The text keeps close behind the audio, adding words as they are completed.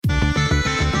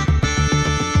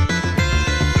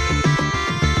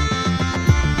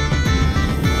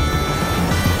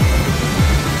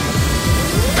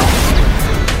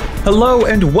Hello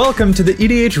and welcome to the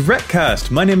EDH Recast.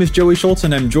 My name is Joey Schultz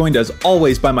and I'm joined as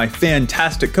always by my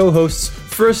fantastic co-hosts.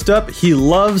 First up, he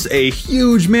loves a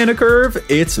huge mana curve.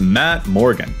 It's Matt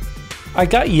Morgan. I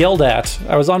got yelled at.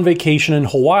 I was on vacation in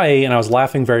Hawaii and I was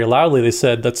laughing very loudly. They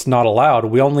said, that's not allowed.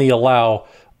 We only allow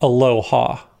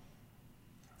aloha.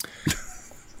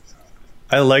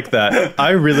 I like that.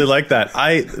 I really like that.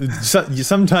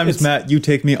 Sometimes, Matt, you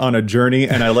take me on a journey,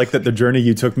 and I like that the journey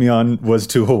you took me on was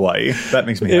to Hawaii. That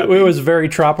makes me happy. It was very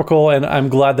tropical, and I'm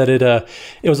glad that it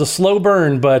was a slow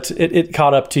burn, but it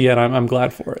caught up to you, and I'm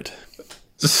glad for it.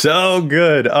 So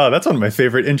good. Oh, that's one of my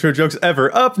favorite intro jokes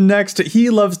ever. Up next, he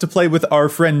loves to play with our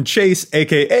friend Chase,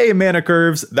 aka Mana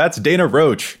Curves. That's Dana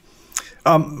Roach.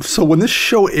 So when this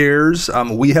show airs,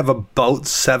 we have about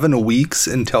 7 weeks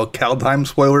until Kaldheim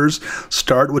spoilers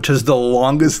start, which is the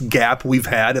longest gap we've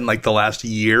had in like the last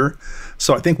year.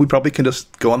 So I think we probably can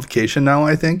just go on vacation now,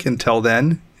 I think, until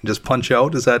then, and just punch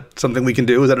out. Is that something we can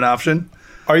do? Is that an option?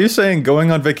 Are you saying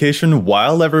going on vacation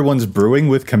while everyone's brewing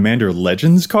with Commander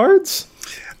Legends cards?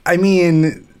 I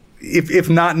mean, if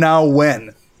not now,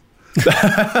 when?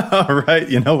 All right,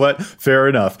 you know what? Fair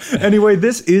enough. Anyway,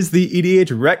 this is the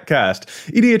EDH Recast.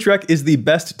 EDH Rec is the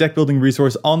best deck building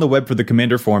resource on the web for the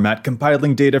Commander format,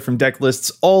 compiling data from deck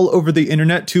lists all over the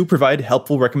internet to provide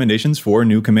helpful recommendations for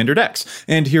new Commander decks.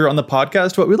 And here on the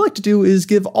podcast, what we like to do is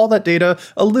give all that data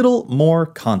a little more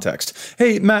context.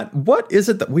 Hey, Matt, what is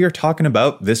it that we are talking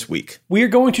about this week? We are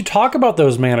going to talk about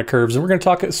those mana curves, and we're going to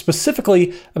talk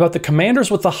specifically about the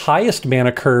commanders with the highest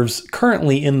mana curves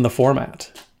currently in the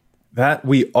format. That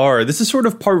we are. This is sort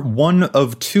of part 1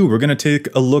 of 2. We're going to take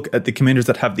a look at the commanders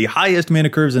that have the highest mana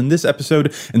curves in this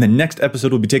episode. And the next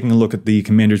episode, we'll be taking a look at the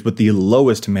commanders with the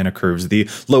lowest mana curves, the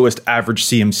lowest average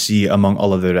CMC among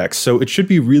all of their decks. So it should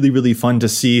be really, really fun to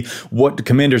see what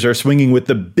commanders are swinging with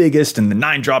the biggest and the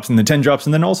 9 drops and the 10 drops.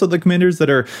 And then also the commanders that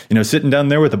are, sitting down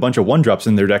there with a bunch of 1 drops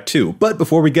in their deck too. But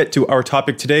before we get to our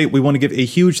topic today, we want to give a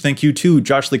huge thank you to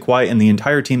Josh Lee Kwai and the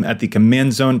entire team at the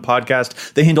Command Zone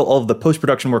podcast. They handle all of the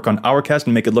post-production work on our cast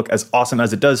and make it look as awesome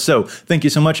as it does. So thank you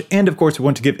so much. And of course, we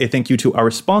want to give a thank you to our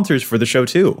sponsors for the show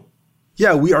too.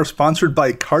 Yeah, we are sponsored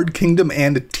by Card Kingdom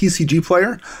and TCG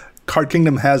Player. Card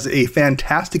Kingdom has a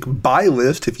fantastic buy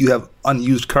list if you have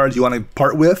unused cards you want to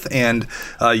part with, and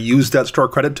use that store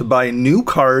credit to buy new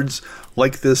cards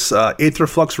like this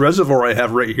Aetherflux Reservoir I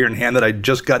have right here in hand that I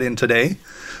just got in today.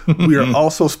 We are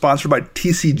also sponsored by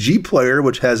TCG Player,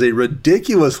 which has a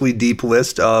ridiculously deep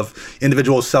list of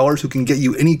individual sellers who can get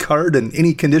you any card in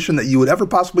any condition that you would ever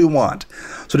possibly want.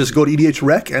 So just go to EDH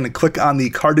Rec and click on the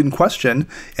card in question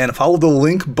and follow the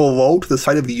link below to the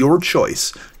site of your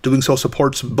choice. Doing so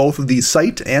supports both the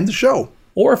site and the show.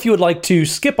 Or if you would like to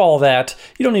skip all that,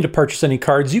 you don't need to purchase any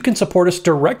cards. You can support us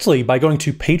directly by going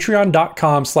to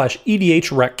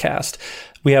patreon.com/EDHRecast.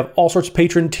 We have all sorts of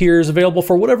patron tiers available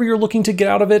for whatever you're looking to get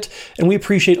out of it, and we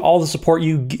appreciate all the support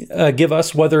you give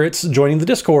us, whether it's joining the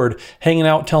Discord, hanging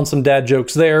out, telling some dad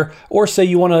jokes there, or say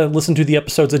you want to listen to the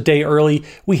episodes a day early.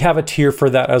 We have a tier for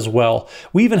that as well.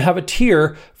 We even have a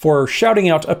tier for shouting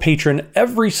out a patron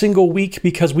every single week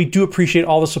because we do appreciate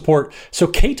all the support. So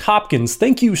Kate Hopkins,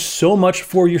 thank you so much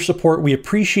for your support. We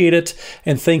appreciate it,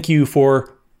 and thank you for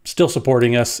still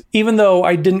supporting us, even though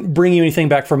I didn't bring you anything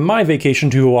back from my vacation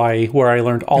to Hawaii, where I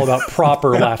learned all about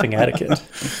proper laughing etiquette.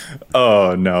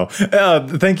 Oh, no.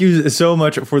 Thank you so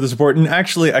much for the support. And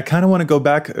actually, I kind of want to go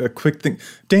back a quick thing.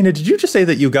 Dana, did you just say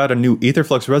that you got a new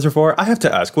Aetherflux Reservoir? I have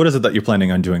to ask, what is it that you're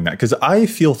planning on doing that? Because I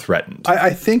feel threatened.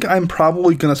 I think I'm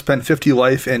probably going to spend 50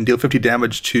 life and deal 50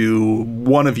 damage to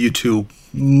one of you two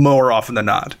more often than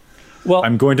not. Well,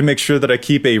 I'm going to make sure that I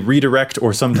keep a redirect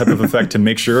or some type of effect to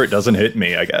make sure it doesn't hit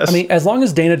me, I guess. I mean, as long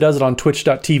as Dana does it on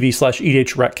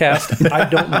twitch.tv/EDHRecast, I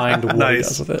don't mind what he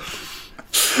does with it.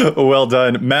 Well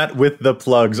done, Matt, with the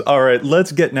plugs. All right,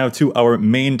 let's get now to our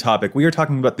main topic. We are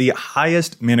talking about the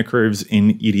highest mana curves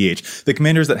in EDH, the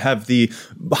commanders that have the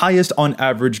highest on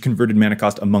average converted mana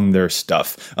cost among their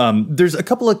stuff. There's a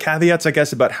couple of caveats, I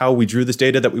guess, about how we drew this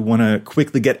data that we want to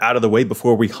quickly get out of the way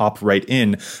before we hop right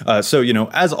in. So,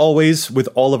 as always, with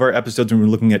all of our episodes, when we're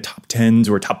looking at top 10s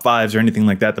or top 5s or anything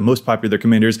like that, the most popular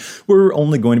commanders, we're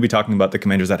only going to be talking about the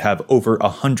commanders that have over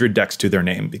 100 decks to their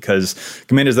name, because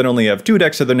commanders that only have 2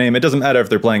 decks to their name. It doesn't matter if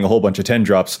they're playing a whole bunch of 10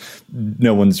 drops.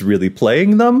 No one's really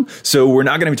playing them. So we're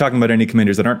not going to be talking about any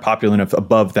commanders that aren't popular enough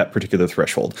above that particular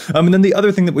threshold. And then the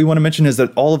other thing that we want to mention is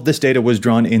that all of this data was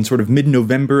drawn in sort of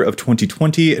mid-November of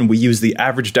 2020, and we use the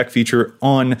average deck feature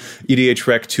on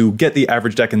EDHREC to get the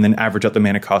average deck and then average out the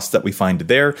mana costs that we find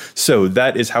there. So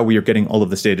that is how we are getting all of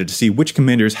this data to see which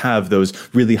commanders have those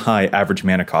really high average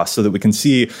mana costs so that we can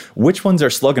see which ones are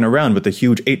slugging around with the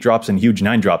huge 8 drops and huge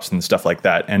 9 drops and stuff like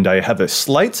that. And I have a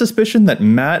slight suspicion that,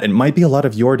 Matt, it might be a lot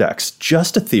of your decks.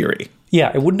 Just a theory. Yeah,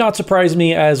 it would not surprise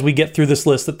me as we get through this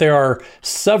list that there are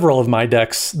several of my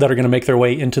decks that are going to make their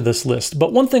way into this list.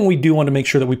 But one thing we do want to make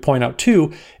sure that we point out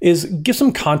too is give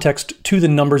some context to the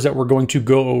numbers that we're going to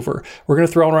go over. We're going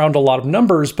to throw around a lot of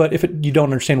numbers, but if you don't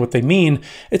understand what they mean,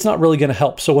 it's not really going to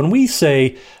help. So when we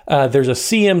say there's a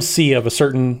CMC of a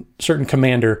certain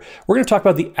commander, we're going to talk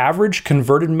about the average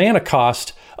converted mana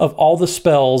cost of all the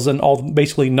spells and all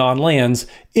basically non-lands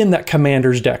in that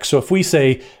commander's deck. So if we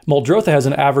say Muldrotha has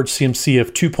an average CMC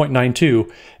of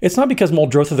 2.92, it's not because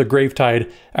Muldrotha the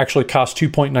Gravetide actually costs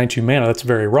 2.92 mana. That's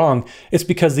very wrong. It's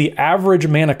because the average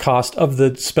mana cost of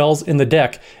the spells in the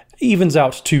deck evens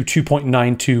out to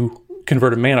 2.92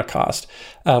 converted mana cost.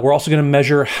 We're also going to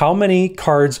measure how many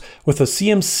cards with a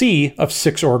CMC of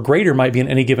 6 or greater might be in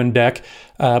any given deck.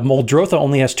 Muldrotha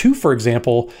only has 2, for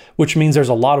example, which means there's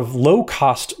a lot of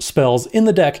low-cost spells in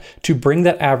the deck to bring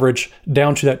that average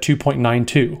down to that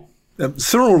 2.92.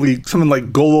 Similarly, something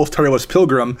like Golgolth Tireless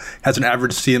Pilgrim has an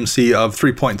average CMC of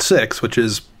 3.6, which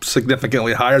is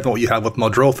significantly higher than what you have with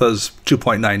Muldrotha's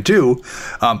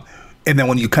 2.92. And then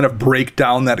when you kind of break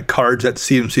down that cards at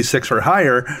CMC 6 or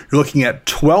higher, you're looking at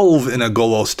 12 in a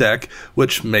Golgolth deck,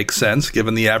 which makes sense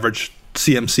given the average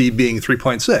CMC being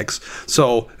 3.6.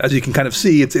 So as you can kind of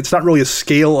see, it's not really a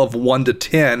scale of 1 to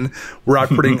 10. We're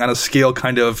operating on a scale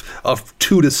kind of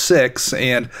 2 to 6.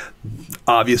 And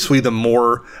obviously, the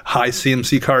more high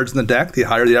CMC cards in the deck, the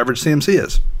higher the average CMC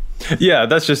is. Yeah,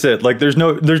 that's just it. Like, there's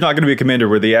not going to be a commander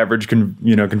where the average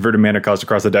converted mana cost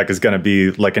across the deck is going to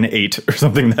be like an 8 or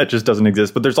something. That just doesn't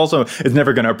exist. But there's also, it's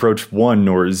never going to approach 1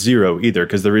 or 0 either,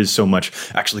 because there is so much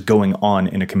actually going on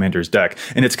in a commander's deck.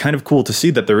 And it's kind of cool to see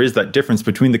that there is that difference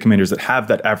between the commanders that have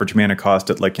that average mana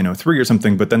cost at 3 or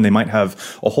something, but then they might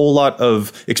have a whole lot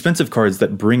of expensive cards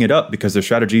that bring it up because their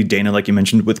strategy, Dana, like you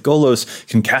mentioned with Golos,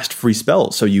 can cast free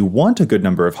spells. So you want a good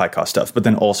number of high cost stuff, but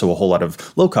then also a whole lot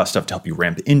of low cost stuff to help you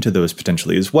ramp into those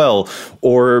potentially as well.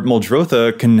 Or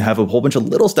Muldrotha can have a whole bunch of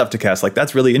little stuff to cast. Like,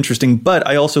 that's really interesting. But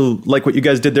I also like what you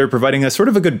guys did there, providing a sort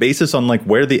of a good basis on like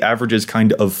where the averages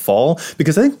kind of fall,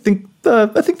 because I think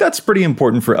that's pretty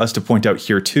important for us to point out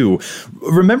here too.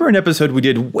 Remember an episode we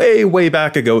did way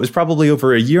back ago, it was probably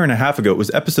over a year and a half ago, it was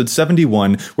episode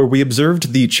 71, where we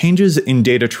observed the changes in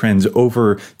data trends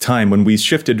over time when we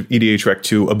shifted EDHREC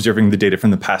to observing the data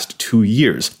from the past 2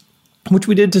 years, which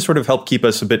we did to sort of help keep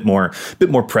us a bit more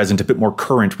present, a bit more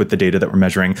current with the data that we're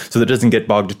measuring, so that it doesn't get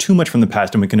bogged too much from the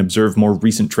past and we can observe more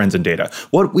recent trends in data.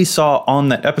 What we saw on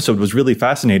that episode was really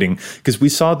fascinating, because we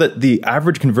saw that the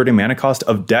average converting mana cost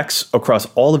of decks across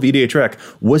all of EDHREC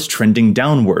was trending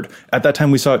downward. At that time,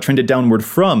 we saw it trended downward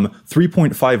from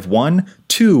 3.51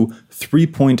 to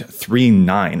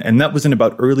 3.39, and that was in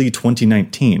about early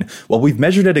 2019. Well, we've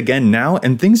measured it again now,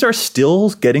 and things are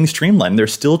still getting streamlined. They're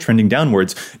still trending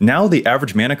downwards. Now the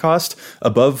average mana cost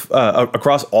above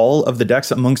across all of the decks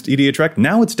amongst EDHREC,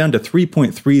 now it's down to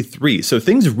 3.33. So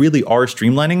things really are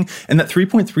streamlining, and that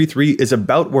 3.33 is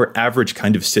about where average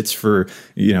kind of sits for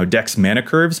decks' mana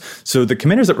curves. So the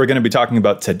commanders that we're going to be talking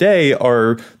about today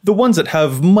are the ones that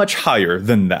have much higher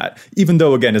than that. Even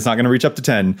though, again, it's not going to reach up to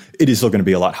 10, it is still going to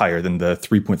be a lot higher than the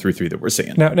 3.33 that we're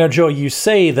seeing. Now, Joe, you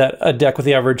say that a deck with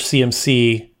the average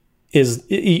CMC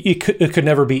it could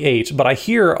never be 8, but I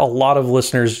hear a lot of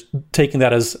listeners taking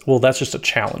that as, well, that's just a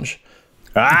challenge.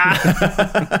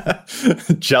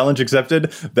 Challenge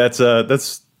accepted. That's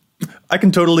I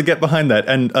can totally get behind that.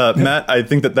 And Matt, I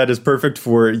think that is perfect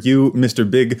for you, Mr.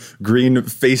 Big Green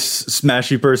Face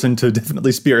Smashy person, to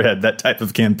definitely spearhead that type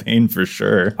of campaign for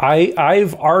sure.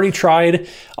 I've already tried.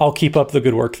 I'll keep up the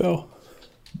good work, though.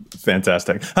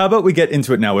 Fantastic. How about we get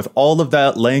into it now with all of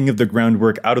that laying of the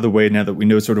groundwork out of the way, now that we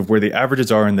know sort of where the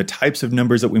averages are and the types of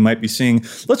numbers that we might be seeing.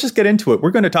 Let's just get into it.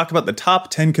 We're going to talk about the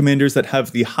top 10 commanders that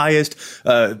have the highest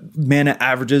mana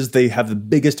averages. They have the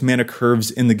biggest mana curves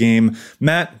in the game.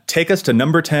 Matt, take us to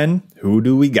number 10. Who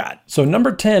do we got? So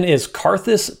number 10 is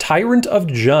Karthus, Tyrant of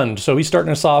Jund. So he's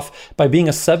starting us off by being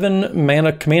a 7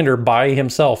 mana commander by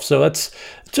himself. So it's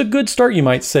a good start, you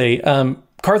might say.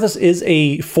 Karthus is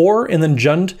a 4, and then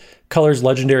Jund colors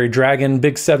legendary dragon,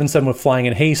 big 7/7 with flying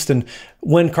and haste. And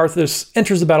when Karthus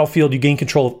enters the battlefield, you gain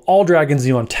control of all dragons,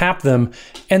 you untap them,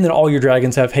 and then all your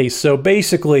dragons have haste. So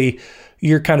basically,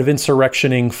 you're kind of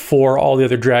insurrectioning for all the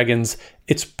other dragons.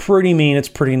 It's pretty mean. It's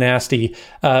pretty nasty.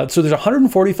 So there's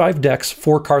 145 decks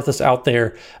for Karthus out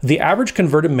there. The average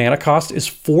converted mana cost is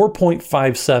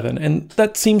 4.57. And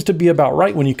that seems to be about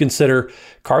right when you consider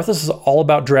Karthus is all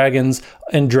about dragons.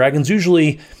 And dragons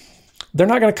usually, they're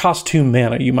not going to cost 2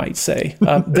 mana, you might say.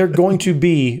 They're going to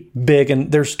be big.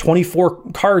 And there's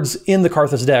 24 cards in the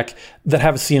Karthus deck that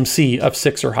have a CMC of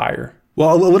 6 or higher.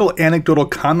 Well, a little anecdotal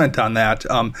comment on that.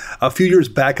 A few years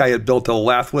back, I had built a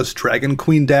Lathwis Dragon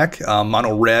Queen deck,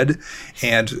 mono red,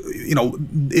 and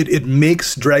it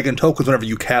makes dragon tokens whenever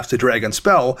you cast a dragon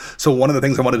spell. So one of the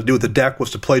things I wanted to do with the deck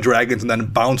was to play dragons and then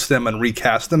bounce them and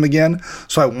recast them again.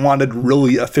 So I wanted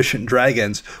really efficient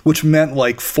dragons, which meant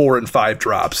like 4 and 5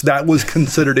 drops. That was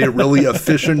considered a really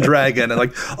efficient dragon, and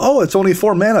like, oh, it's only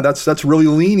 4 mana. That's really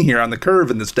lean here on the curve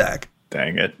in this deck.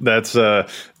 Dang it! That's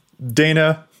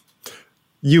Dana.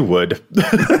 You would.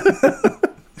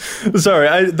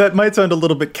 Sorry, that might sound a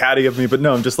little bit catty of me, but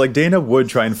no, I'm just like, Dana would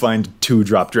try and find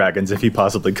 2-drop dragons if he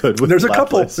possibly could. There's a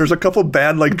couple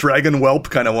bad like dragon whelp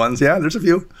kind of ones. Yeah, there's a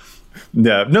few.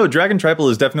 Yeah, no, Dragon Tribal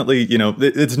is definitely,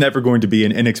 it's never going to be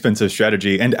an inexpensive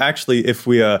strategy. And actually, if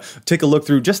we take a look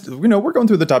through we're going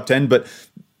through the top 10, but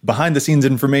behind the scenes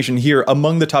information here,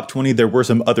 among the top 20, there were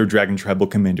some other Dragon Tribal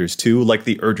commanders too, like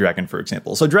the Ur-Dragon, for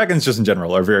example. So dragons just in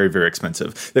general are very, very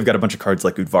expensive. They've got a bunch of cards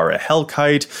like Udvara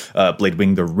Hellkite,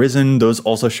 Bladewing the Risen. Those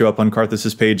also show up on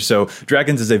Karthus' page. So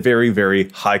dragons is a very, very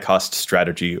high cost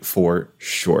strategy for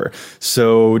sure.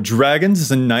 So dragons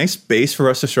is a nice base for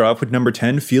us to start off with number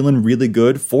 10, feeling really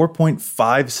good.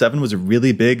 4.57 was a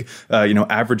really big,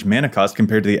 average mana cost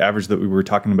compared to the average that we were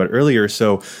talking about earlier.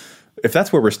 So if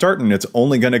that's where we're starting, it's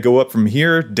only going to go up from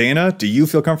here. Dana, do you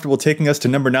feel comfortable taking us to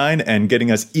number 9 and getting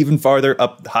us even farther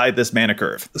up high this mana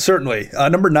curve? Certainly.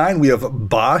 Number 9, we have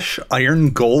Bosch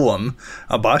Iron Golem.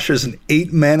 Bosch is an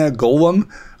 8-mana golem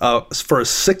for a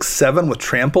 6/7 with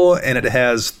trample, and it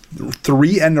has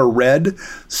 3 and a red.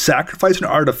 Sacrifice an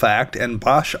artifact, and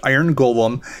Bosch Iron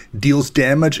Golem deals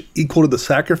damage equal to the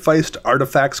sacrificed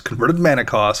artifact's converted mana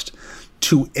cost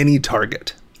to any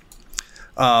target.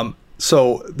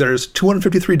 So there's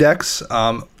 253 decks,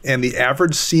 and the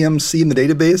average CMC in the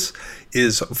database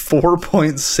is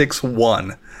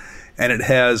 4.61, and it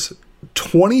has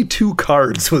 22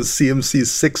 cards with CMC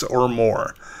 6 or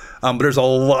more. But there's a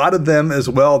lot of them as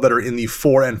well that are in the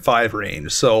 4 and 5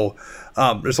 range. So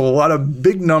there's a lot of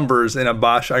big numbers in a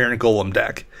Bosch Iron Golem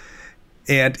deck.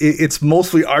 And it's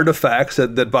mostly artifacts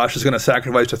that Bosch is going to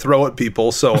sacrifice to throw at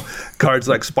people. So cards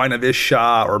like Spine of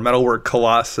Ish-Sha or Metalwork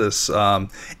Colossus,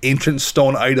 Ancient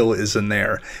Stone Idol is in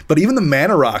there. But even the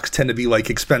mana rocks tend to be like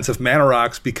expensive mana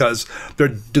rocks because they're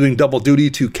doing double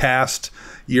duty to cast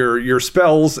your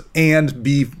spells and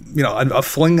be a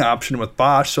fling option with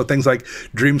Bosch. So things like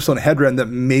Dreamstone Hedron that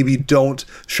maybe don't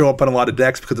show up on a lot of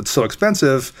decks because it's so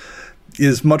expensive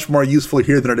is much more useful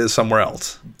here than it is somewhere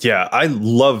else. Yeah, I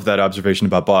love that observation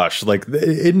about Bosch. Like,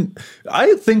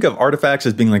 I think of artifacts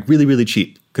as being like really, really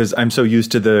cheap because I'm so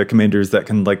used to the commanders that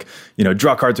can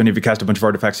draw cards whenever you cast a bunch of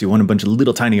artifacts. You want a bunch of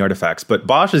little tiny artifacts, but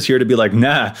Bosch is here to be like,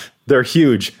 nah, they're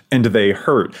huge and they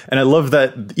hurt. And I love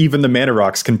that even the mana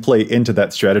rocks can play into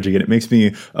that strategy, and it makes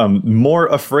me more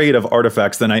afraid of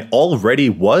artifacts than I already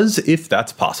was, if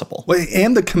that's possible. Well,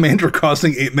 and the commander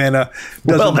costing 8 mana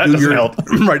doesn't help.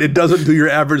 Right, it doesn't do your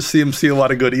average CMC a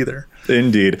lot of good either.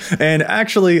 Indeed. And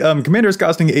actually, commanders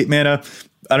costing 8 mana,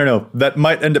 I don't know, that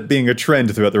might end up being a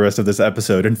trend throughout the rest of this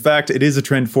episode. In fact, it is a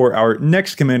trend for our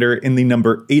next commander in the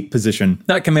number 8 position.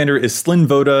 That commander is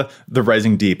Slinvoda the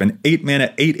Rising Deep, an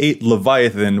 8-mana, 8/8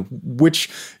 Leviathan, which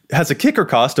has a kicker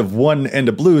cost of 1 and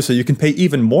a blue, so you can pay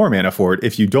even more mana for it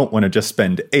if you don't want to just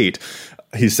spend 8.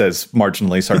 He says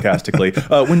marginally sarcastically.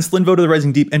 When Slinvoda the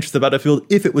Rising Deep enters the battlefield,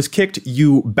 if it was kicked,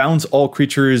 you bounce all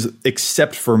creatures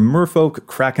except for merfolk,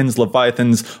 krakens,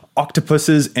 leviathans,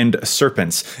 octopuses, and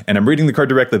serpents. And I'm reading the card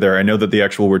directly there. I know that the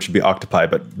actual word should be octopi,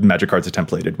 but Magic cards are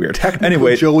templated weird. Technically,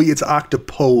 anyway, Joey, it's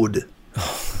octopode.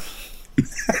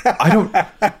 I don't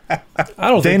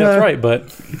think that's right, but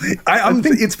I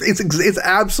think it's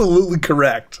absolutely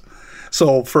correct.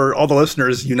 So for all the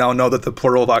listeners, you now know that the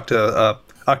plural of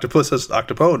octopus is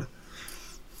octopode.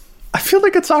 I feel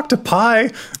like it's octopi,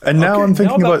 and now I'm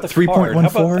thinking about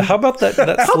 3.14. How about that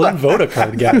Slinvoda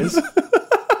card, guys?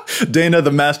 Dana,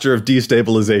 the master of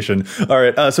destabilization. All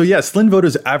right. So yeah, Slyn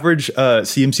Voda's average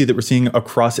CMC that we're seeing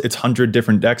across its 100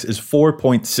 different decks is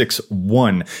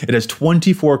 4.61. It has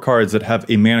 24 cards that have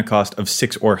a mana cost of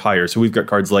 6 or higher. So we've got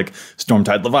cards like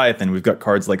Stormtide Leviathan. We've got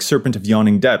cards like Serpent of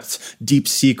Yawning Depths, Deep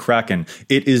Sea Kraken.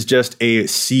 It is just a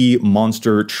sea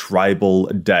monster tribal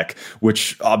deck,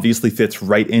 which obviously fits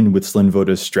right in with Slyn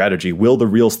Voda's strategy. Will the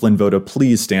real Slyn Voda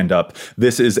please stand up?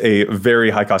 This is a very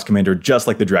high cost commander, just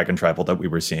like the Dragon Tribal that we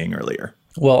were seeing earlier.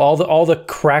 Well, all the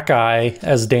crack eye,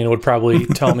 as Dana would probably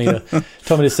tell me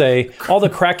to say, all the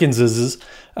Krakens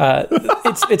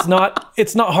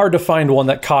it's not hard to find one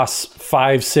that costs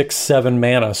 5, 6, 7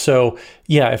 mana. So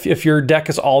yeah, if your deck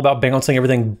is all about balancing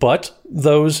everything but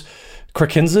those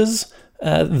Krakens,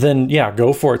 then yeah,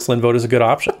 go for it. Slyn Voda is a good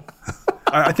option.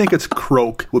 I think it's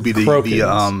croak would be the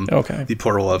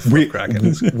plural of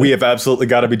Krakens. We have absolutely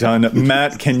got to be done.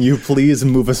 Matt, can you please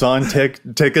move us on?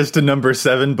 Take us to number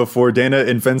 7 before Dana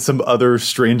invents some other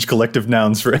strange collective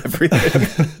nouns for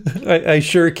everything. I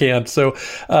sure can. So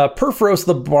Purphoros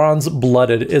the Bronze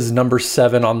Blooded is number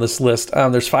 7 on this list.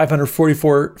 There's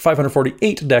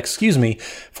 548 decks,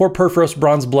 for Purphoros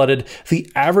Bronze Blooded.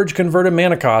 The average converted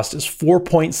mana cost is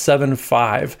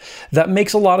 4.75. That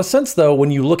makes a lot of sense, though,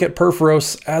 when you look at Purphoros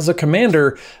as a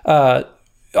commander.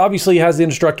 Obviously, he has the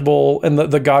indestructible and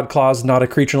the God Clause, not a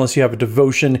creature unless you have a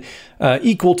devotion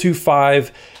equal to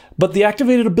 5. But the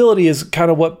activated ability is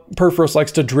kind of what Purphoros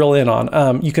likes to drill in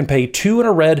on. You can pay 2 and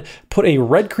a red, put a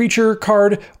red creature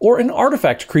card or an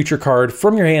artifact creature card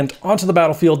from your hand onto the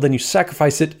battlefield, then you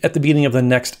sacrifice it at the beginning of the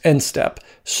next end step.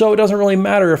 So it doesn't really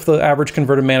matter if the average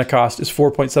converted mana cost is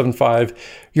 4.75.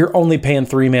 You're only paying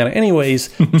 3 mana anyways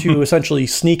to essentially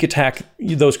sneak attack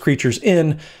those creatures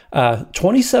in.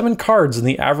 27 cards in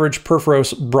the average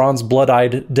Purphoros Bronze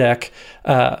Blood-Eyed deck.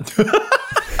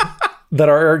 That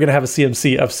are going to have a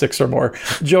CMC of 6 or more.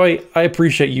 Joey, I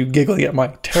appreciate you giggling at my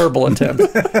terrible attempt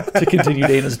to continue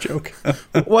Dana's joke.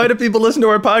 Why do people listen to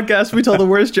our podcast? We tell the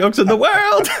worst jokes in the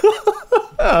world.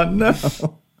 Oh, no.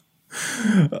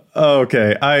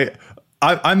 Okay,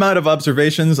 I'm out of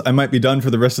observations. I might be done for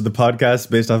the rest of the podcast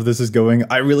based off of this is going.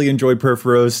 I really enjoy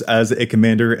Purphoros as a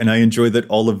commander, and I enjoy that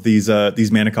all of these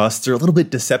mana costs are a little bit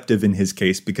deceptive in his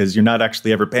case because you're not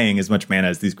actually ever paying as much mana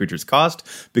as these creatures cost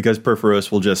because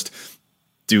Purphoros will just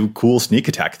do cool sneak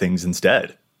attack things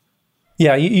instead.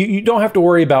 Yeah, you don't have to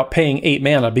worry about paying 8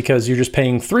 mana because you're just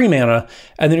paying 3 mana,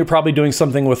 and then you're probably doing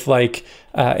something with like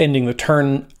ending the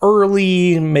turn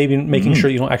early, maybe making sure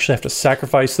you don't actually have to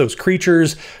sacrifice those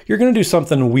creatures. You're going to do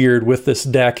something weird with this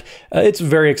deck. It's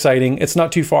very exciting. It's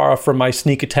not too far off from my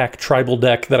sneak attack tribal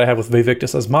deck that I have with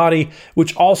Vivictus Asmati,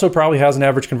 which also probably has an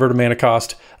average converted mana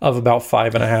cost of about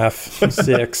 5.5,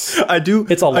 6.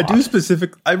 It's a lot.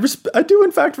 I do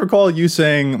in fact recall you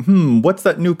saying, what's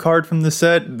that new card from the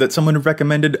set that someone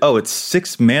recommended? Oh, it's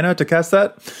 6 mana to cast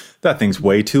that? That thing's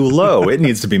way too low. It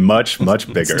needs to be much, much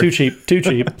bigger. It's too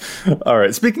cheap. All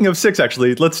right. Speaking of 6,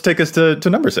 actually, let's take us to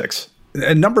number 6.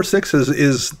 And number 6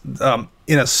 is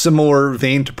in a similar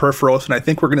vein to Purphoros, and I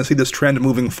think we're going to see this trend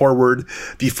moving forward.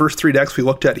 The first 3 decks we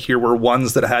looked at here were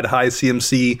ones that had high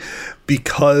CMC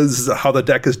because how the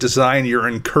deck is designed. You're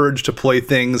encouraged to play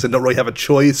things and don't really have a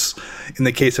choice in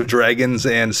the case of dragons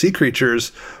and sea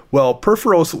creatures. Well,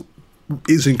 Purphoros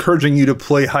is encouraging you to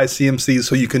play high CMCs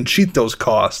so you can cheat those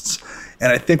costs. And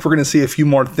I think we're going to see a few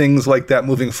more things like that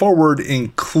moving forward,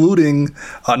 including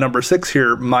number 6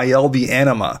 here, Mael the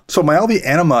Anima. So Mael the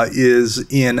Anima is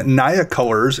in Naya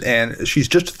colors, and she's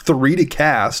just 3 to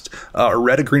cast, a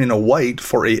red, a green, and a white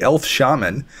for a elf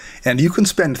shaman. And you can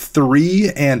spend 3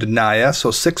 and Naya,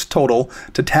 so 6 total,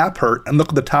 to tap her and look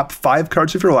at the top 5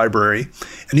 cards of your library.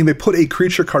 And you may put a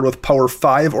creature card with power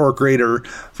 5 or greater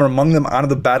from among them onto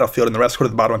the battlefield, and the rest go to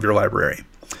the bottom of your library.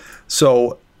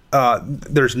 So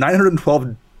there's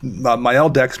 912 Mael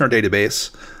decks in our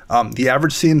database. The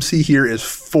average CMC here is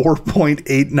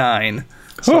 4.89.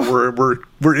 So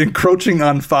we're encroaching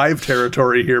on 5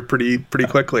 territory here pretty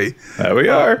quickly. There we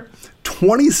are.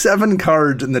 27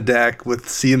 cards in the deck with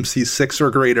CMC 6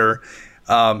 or greater,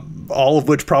 all of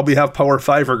which probably have power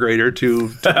 5 or greater to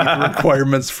meet the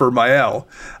requirements for Mael.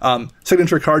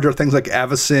 Signature cards are things like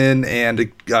Avacyn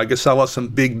and Gisela, some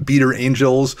big beater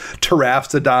angels,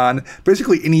 Terastodon.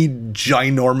 Basically, any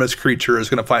ginormous creature is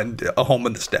going to find a home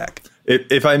in this deck.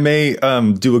 If I may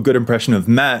do a good impression of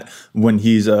Matt when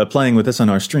he's playing with us on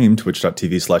our stream,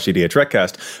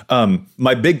 twitch.tv/EDHRECast,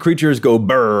 my big creatures go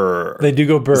brr. They do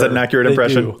go brr. Is that an accurate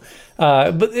impression?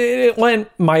 But when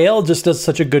Mael just does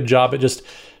such a good job,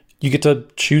 you get to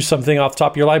choose something off the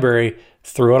top of your library,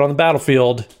 throw it on the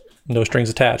battlefield, No strings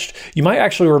attached. You might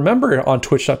actually remember on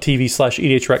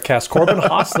twitch.tv/EDHRECast, Corbin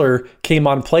Hostler came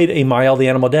on, played a Mael the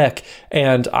Animal deck,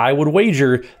 and I would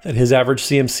wager that his average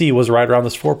CMC was right around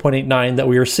this 4.89 that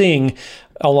we are seeing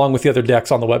along with the other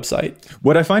decks on the website.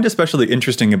 What I find especially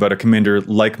interesting about a commander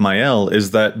like Mael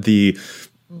is that the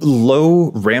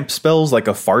low ramp spells like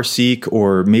a Farseek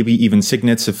or maybe even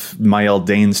Signets if Mael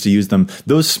deigns to use them,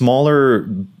 those smaller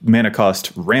mana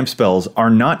cost ramp spells are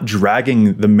not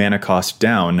dragging the mana cost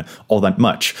down all that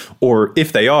much. Or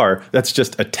if they are, that's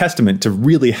just a testament to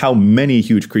really how many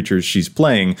huge creatures she's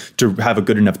playing to have a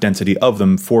good enough density of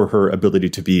them for her ability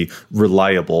to be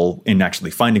reliable in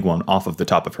actually finding one off of the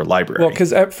top of her library. Well,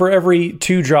 because for every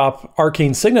 2-drop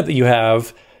Arcane Signet that you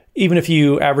have, even if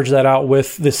you average that out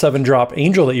with the 7-drop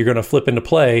Angel that you're going to flip into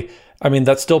play, I mean,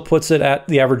 that still puts it at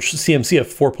the average CMC of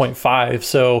 4.5.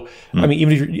 So, I mean,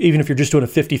 even if you're just doing a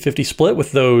 50-50 split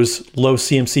with those low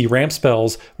CMC ramp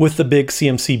spells with the big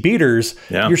CMC beaters,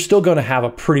 you're still going to have a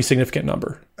pretty significant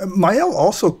number. Mael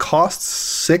also costs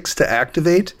 6 to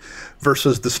activate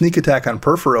versus the sneak attack on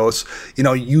Purphoros. You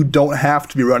know, you don't have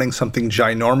to be running something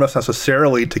ginormous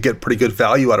necessarily to get pretty good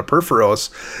value out of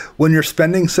Purphoros. When you're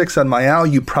spending 6 on Mael,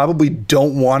 you probably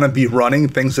don't want to be running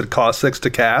things that cost 6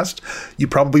 to cast. You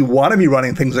probably want to be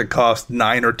running things that cost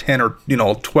 9 or 10 or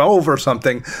 12 or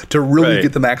something to really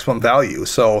get the maximum value.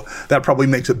 So that probably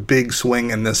makes a big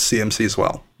swing in this CMC as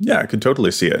well. Yeah, I could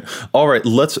totally see it. All right,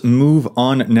 let's move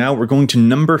on now. We're going to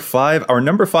number 5. Our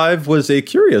number 5 was a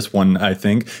curious one, I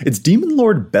think. It's Demon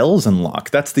Lord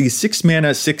Belzenlok. That's the 6-mana,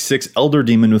 6/6 Elder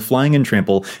Demon with Flying and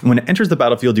Trample. And when it enters the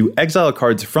battlefield, you exile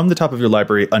cards from the top of your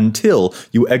library until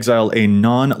you exile a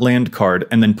non-land card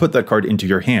and then put that card into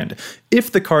your hand.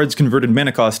 If the card's converted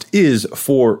mana cost is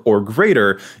 4 or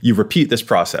greater, you repeat this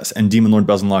process, and Demon Lord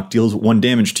Belzenlok deals 1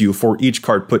 damage to you for each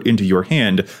card put into your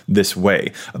hand this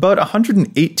way. About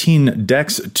 118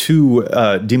 decks to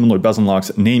Demon Lord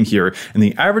Belzenlok's name here, and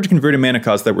the average converted mana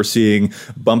cost that we're seeing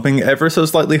bumping ever so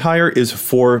slightly higher is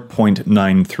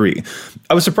 4.93.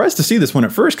 I was surprised to see this one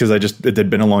at first because it had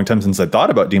been a long time since I thought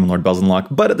about Demon Lord Belzenlok,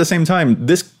 but at the same time,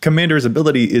 this commander's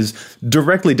ability is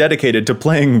directly dedicated to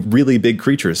playing really big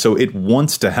creatures, so it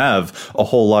wants to have a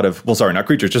whole lot of, not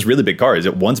creatures, just really big cards.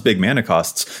 It wants big mana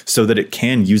costs so that it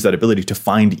can use that ability to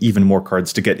find even more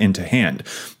cards to get into hand.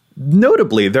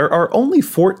 Notably, there are only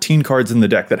 14 cards in the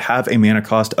deck that have a mana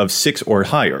cost of 6 or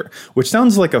higher, which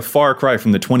sounds like a far cry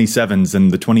from the 27s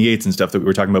and the 28s and stuff that we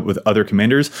were talking about with other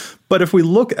commanders. But if we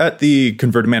look at the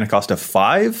converted mana cost of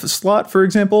 5 slot, for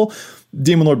example,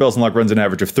 Demon Lord Belzenlok runs an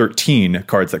average of 13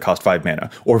 cards that cost 5 mana.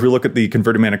 Or if we look at the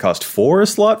converted mana cost 4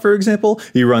 slot, for example,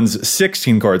 he runs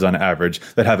 16 cards on average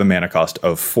that have a mana cost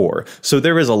of 4. So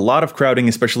there is a lot of crowding,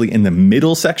 especially in the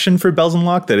middle section for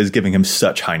Belzenlok, that is giving him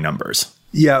such high numbers.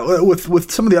 Yeah, with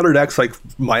some of the other decks, like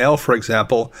Mael, for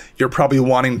example, you're probably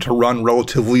wanting to run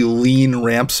relatively lean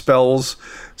ramp spells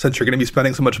since you're going to be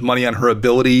spending so much money on her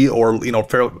ability or,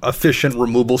 fairly efficient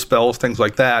removal spells, things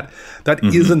like that. That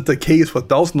isn't the case with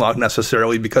Belzenlok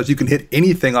necessarily because you can hit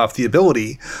anything off the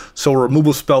ability. So a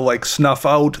removal spell like Snuff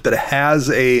Out that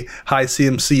has a high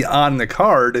CMC on the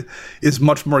card is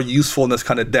much more useful in this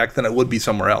kind of deck than it would be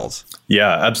somewhere else.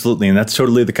 Yeah, absolutely. And that's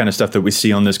totally the kind of stuff that we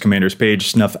see on this commander's page.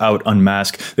 Snuff Out,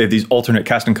 Unmask. They have these alternate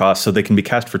casting costs so they can be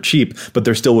cast for cheap, but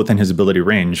they're still within his ability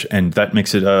range. And that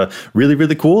makes it really,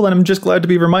 really cool. And I'm just glad to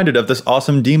be reminded of this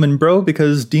awesome demon, bro,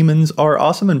 because demons are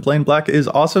awesome and playing black is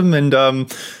awesome. And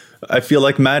I feel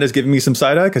like Matt is giving me some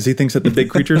side eye because he thinks that the big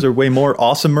creatures are way more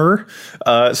awesomer.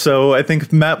 So I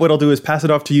think, Matt, what I'll do is pass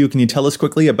it off to you. Can you tell us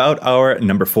quickly about our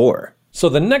number 4? So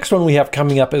the next one we have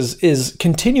coming up is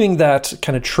continuing that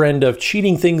kind of trend of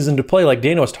cheating things into play like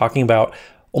Dana was talking about.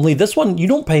 Only this one, you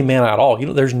don't pay mana at all.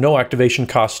 There's no activation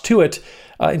cost to it.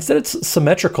 Instead, it's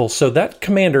symmetrical. So that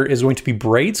commander is going to be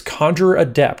Braids Conjurer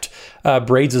Adept.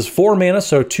 Braids is 4 mana,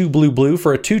 so 2 blue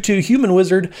for a 2/2 human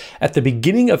wizard. At the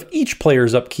beginning of each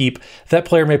player's upkeep, that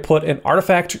player may put an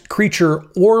artifact, creature,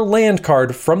 or land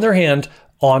card from their hand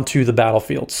onto the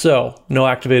battlefield. So no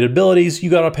activated abilities, you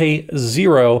gotta pay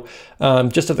 0,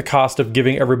 just at the cost of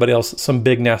giving everybody else some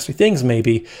big nasty things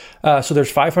maybe. So there's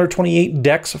 528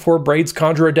 decks for Braids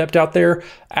Conjurer Adept out there.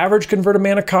 Average converted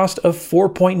mana cost of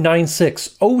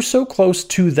 4.96. Oh, so close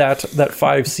to that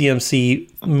 5 CMC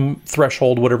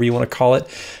threshold, whatever you want to call it.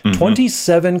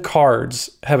 27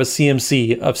 cards have a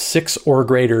CMC of 6 or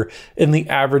greater in the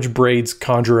average Braids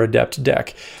Conjurer Adept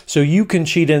deck. So you can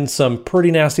cheat in some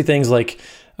pretty nasty things like,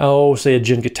 say a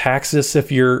Jin-Gitaxias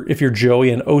if you're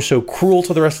Joey, and so cruel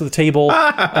to the rest of the table.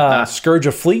 Scourge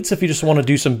of Fleets if you just want to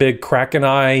do some big Kraken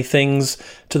Eye things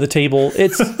to the table.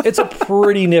 It's a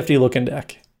pretty nifty looking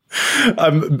deck.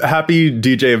 I'm happy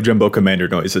DJ of Jumbo Commander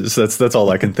noises. That's all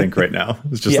I can think right now.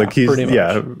 It's just like he's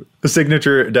the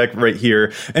signature deck right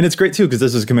here. And it's great too, because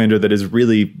this is a commander that is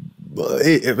really,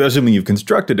 assuming you've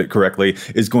constructed it correctly,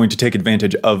 is going to take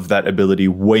advantage of that ability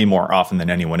way more often than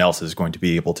anyone else is going to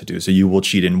be able to do. So you will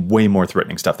cheat in way more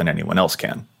threatening stuff than anyone else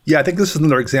can. Yeah, I think this is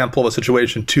another example of a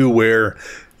situation too where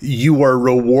you are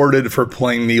rewarded for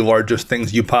playing the largest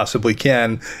things you possibly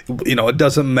can. You know, it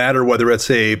doesn't matter whether it's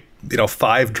a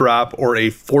 5-drop or a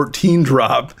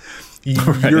 14-drop.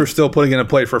 You're still putting it in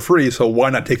play for free, so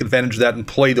why not take advantage of that and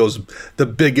play the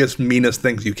biggest, meanest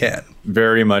things you can?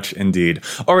 Very much indeed.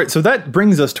 All right, so that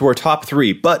brings us to our top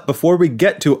 3. But before we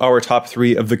get to our top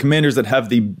 3 of the commanders that have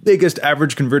the biggest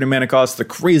average converted mana costs, the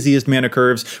craziest mana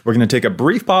curves, we're going to take a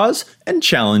brief pause and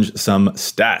challenge some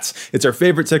stats. It's our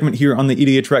favorite segment here on the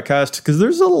EDH Recast because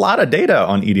there's a lot of data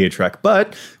on EDH Rec,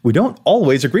 but we don't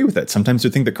always agree with it. Sometimes we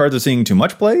think the cards are seeing too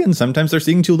much play, and sometimes they're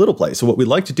seeing too little play. So what we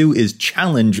like to do is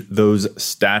challenge those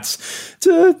stats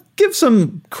to give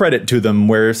some credit to them,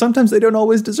 where sometimes they don't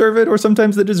always deserve it, or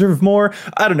sometimes they deserve more.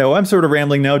 I don't know. I'm sort of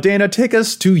rambling now. Dana, take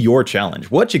us to your challenge.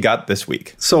 What you got this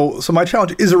week? So my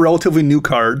challenge is a relatively new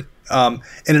card. And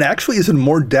it actually is in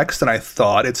more decks than I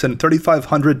thought. It's in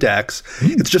 3,500 decks.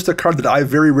 It's just a card that I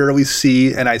very rarely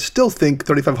see, and I still think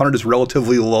 3,500 is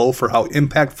relatively low for how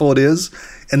impactful it is.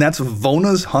 And that's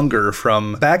Vona's Hunger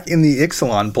from back in the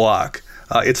Ixalan block.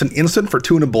 It's an instant for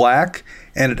 2 and a black,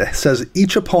 and it says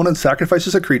each opponent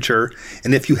sacrifices a creature,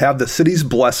 and if you have the city's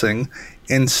blessing,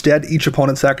 instead each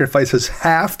opponent sacrifices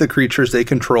half the creatures they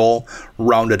control,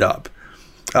 rounded up.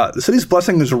 The city's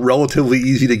blessing is relatively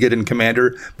easy to get in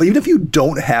Commander, but even if you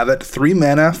don't have it, 3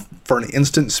 mana for an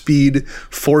instant speed,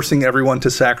 forcing everyone to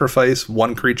sacrifice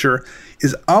 1 creature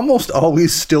is almost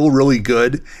always still really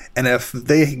good. And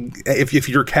if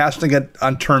you're casting it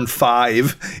on turn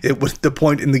 5, it was the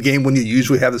point in the game when you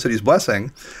usually have the city's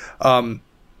blessing.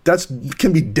 That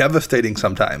can be devastating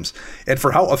sometimes. And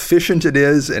for how efficient it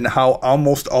is and how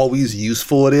almost always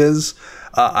useful it is,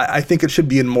 I think it should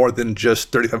be in more than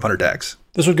just 3,500 decks.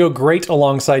 This would go great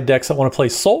alongside decks that want to play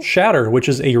Soul Shatter, which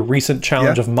is a recent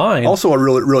challenge of mine. Also a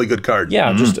really, really good card.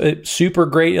 Yeah, just super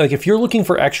great. Like, if you're looking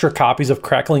for extra copies of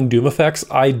Crackling Doom effects,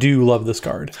 I do love this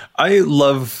card. I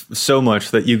love so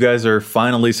much that you guys are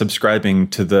finally subscribing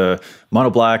to the Mono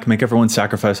Black, make everyone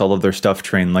sacrifice all of their stuff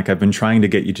train, like I've been trying to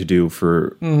get you to do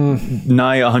for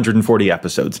nigh 140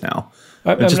 episodes now.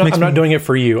 I'm not doing it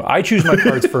for you. I choose my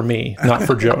cards for me, not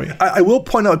for Joey. I will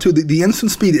point out, too, the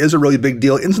instant speed is a really big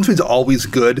deal. Instant speed is always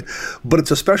good, but it's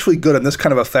especially good in this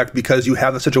kind of effect because you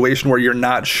have a situation where you're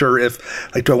not sure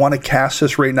if, like, do I want to cast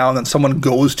this right now? And then someone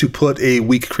goes to put a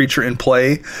weak creature in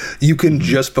play. You can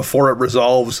just, before it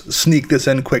resolves, sneak this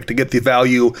in quick to get the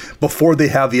value before they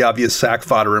have the obvious sack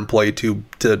fodder in play to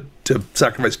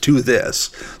sacrifice to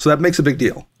this. So that makes a big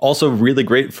deal. Also really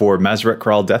great for Mazarek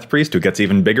Kral Death Priest, who gets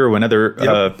even bigger when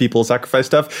other people sacrifice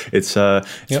stuff. It's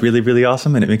really, really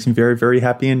awesome, and it makes me very, very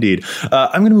happy indeed.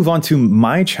 I'm going to move on to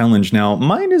my challenge now.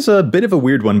 Mine is a bit of a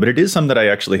weird one, but it is something that I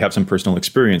actually have some personal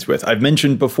experience with. I've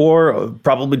mentioned before,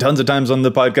 probably tons of times on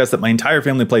the podcast, that my entire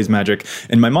family plays Magic,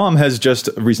 and my mom has just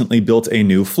recently built a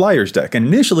new Flyers deck. And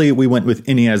initially, we went with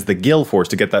Iniaz the Gale Force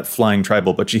to get that flying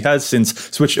tribal, but she has since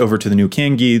switched over to the new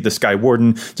Kangi, the Sky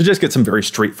Warden, to just get some very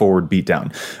straightforward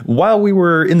beatdown. While we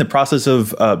were in the process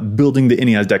of building the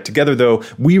Iniaz deck together, though,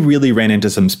 we really ran into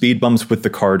some speed bumps with the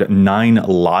card 9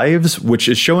 Lives, which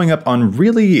is showing up on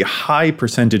really high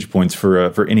percentage points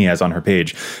for Iniaz on her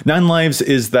page. 9 Lives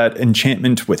is that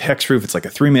enchantment with Hexproof. It's like a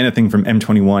 3-mana thing from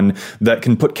M21 that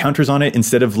can put counters on it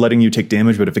instead of letting you take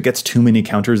damage, but if it gets too many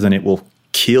counters, then it will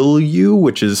kill you,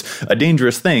 which is a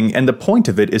dangerous thing. And the point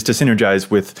of it is to synergize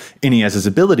with Iniaz's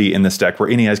ability in this deck, where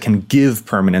Iniaz can give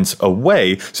permanents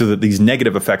away so that these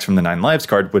negative effects from the 9 Lives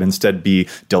card would instead be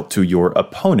dealt to your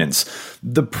opponents.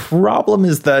 The problem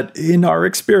is that in our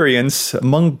experience,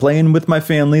 among playing with my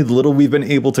family, the little we've been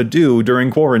able to do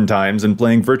during quarantine times and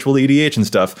playing virtual EDH and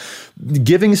stuff,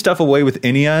 giving stuff away with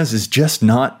Iniaz is just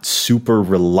not super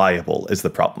reliable is the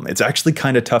problem. It's actually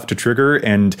kind of tough to trigger,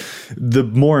 and the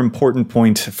more important point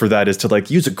for that is to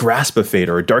use a Grasp of Fate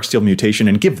or a Darksteel Mutation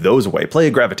and give those away. Play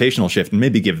a Gravitational Shift and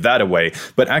maybe give that away,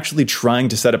 but actually trying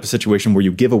to set up a situation where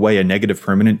you give away a negative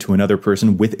permanent to another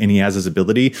person with Iniaz's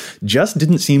ability just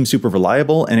didn't seem super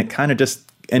reliable, and it kind of just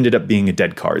ended up being a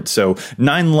dead card. So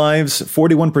 9 lives,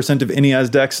 41% of Iniaz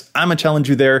decks. I'm gonna challenge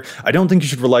you there. I don't think you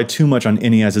should rely too much on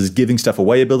Iniaz's giving stuff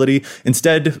away ability.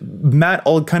 Instead, Matt,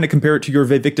 I'll kind of compare it to your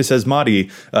Vivictus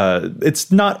Asmati.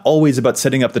 It's not always about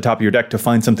setting up the top of your deck to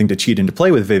find something to cheat into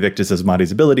play with Vivictus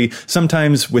Asmati's ability.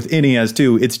 Sometimes with Iniaz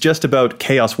too, it's just about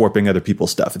chaos warping other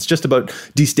people's stuff. It's just about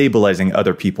destabilizing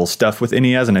other people's stuff with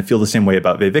Iniaz, and I feel the same way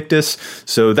about Vivictus.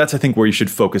 So that's, I think, where you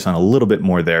should focus on a little bit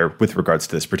more there with regards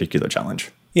to this particular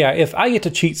challenge. Yeah, if I get to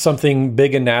cheat something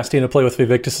big and nasty and to play with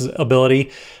Vivictus'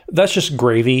 ability, that's just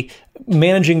gravy.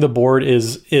 Managing the board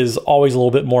is always a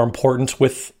little bit more important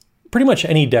with pretty much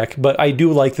any deck, but I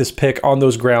do like this pick on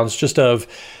those grounds just of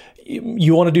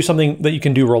you want to do something that you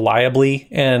can do reliably,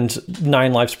 and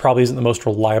 9 lives probably isn't the most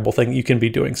reliable thing you can be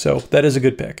doing. So that is a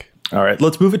good pick. All right,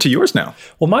 let's move it to yours now.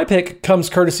 Well, my pick comes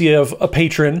courtesy of a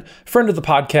patron, friend of the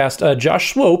podcast,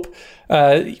 Josh Swope.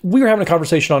 We were having a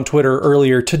conversation on Twitter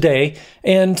earlier today,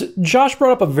 and Josh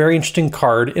brought up a very interesting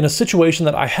card in a situation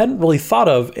that I hadn't really thought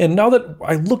of. And now that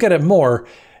I look at it more,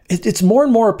 it's more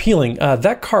and more appealing.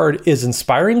 That card is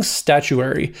Inspiring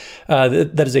Statuary.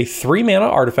 That is a 3-mana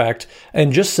artifact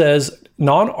and just says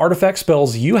non-artifact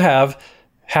spells you have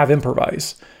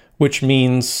improvise, which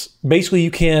means basically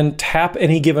you can tap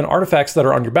any given artifacts that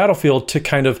are on your battlefield to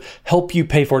kind of help you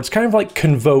pay for it. It's kind of like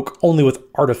Convoke, only with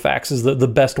artifacts is the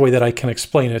best way that I can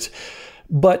explain it.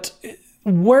 But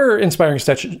where Inspiring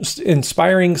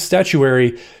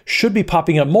Statuary should be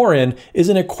popping up more in is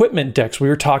in equipment decks. We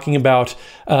were talking about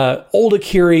old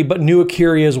Akiri, but new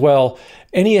Akiri as well.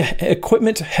 Any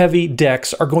equipment-heavy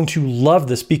decks are going to love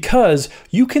this because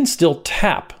you can still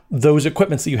tap those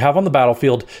equipments that you have on the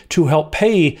battlefield to help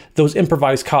pay those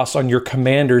improvised costs on your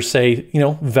commanders. Say,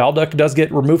 Valduk does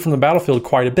get removed from the battlefield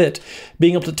quite a bit.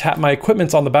 Being able to tap my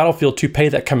equipments on the battlefield to pay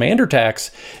that commander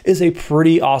tax is a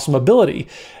pretty awesome ability.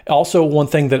 Also, one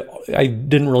thing that I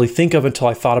didn't really think of until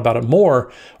I thought about it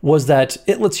more was that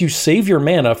it lets you save your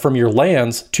mana from your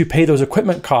lands to pay those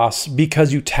equipment costs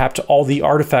because you tapped all the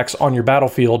artifacts on your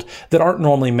battlefield that aren't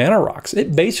normally mana rocks.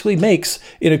 It basically makes,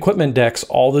 in equipment decks,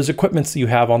 all those equipments that you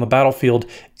have on the battlefield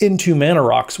into mana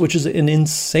rocks, which is an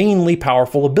insanely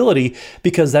powerful ability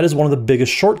because that is one of the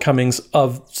biggest shortcomings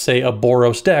of, say, a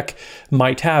Boros deck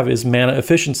might have is mana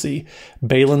efficiency.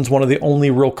 Balin's one of the only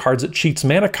real cards that cheats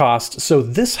mana cost, so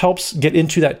this helps get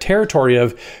into that territory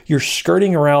of you're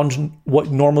skirting around what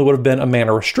normally would have been a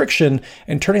mana restriction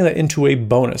and turning that into a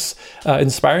bonus.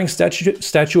 Inspiring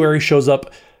Statuary shows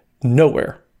up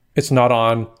nowhere. It's not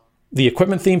on the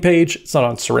equipment theme page, it's not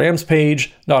on Saram's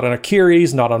page, not on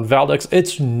Akiri's, not on Valduk's.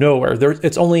 It's nowhere.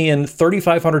 It's only in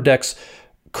 3,500 decks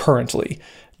currently.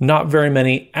 Not very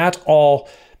many at all.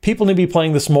 People need to be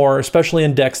playing this more, especially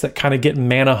in decks that kind of get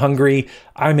mana hungry.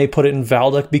 I may put it in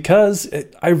Valduk because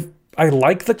I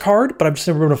like the card, but I'm just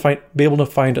never going to be able to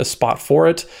find a spot for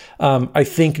it. I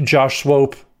think Josh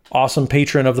Swope, awesome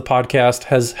patron of the podcast,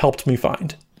 has helped me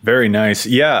find. Very nice.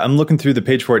 Yeah, I'm looking through the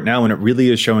page for it now, and it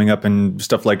really is showing up in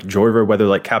stuff like Jorver,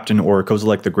 Weatherlight Captain, or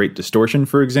Kozilek the Great Distortion,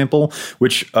 for example,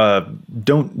 which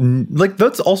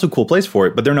that's also a cool place for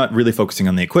it, but they're not really focusing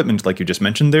on the equipment like you just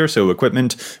mentioned there. So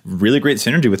equipment, really great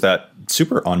synergy with that.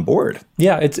 Super on board.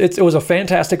 Yeah, it was a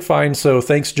fantastic find. So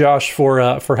thanks, Josh,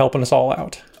 for helping us all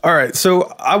out. All right, so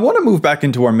I want to move back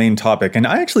into our main topic, and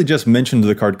I actually just mentioned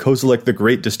the card Kozilek the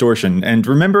Great Distortion. And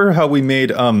remember how we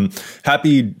made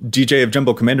happy DJ of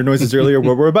Jumbo Commander noises earlier?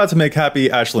 Well, we're about to make happy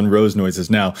Ashlyn Rose noises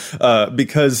now,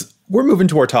 because we're moving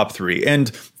to our top 3.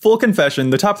 And full confession,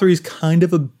 the top 3 is kind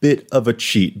of a bit of a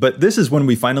cheat, but this is when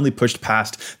we finally pushed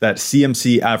past that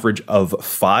CMC average of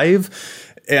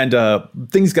 5, and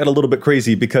things got a little bit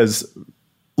crazy because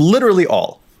literally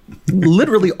all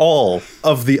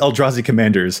of the Eldrazi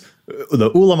commanders, the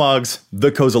Ulamogs, the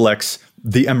Kozileks,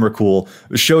 the Emrakul,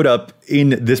 showed up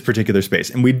in this particular space.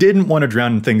 And we didn't want to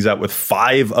drown things out with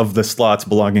 5 of the slots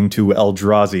belonging to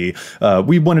Eldrazi.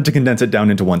 We wanted to condense it down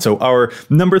into 1. So our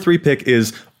number 3 pick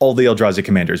is all the Eldrazi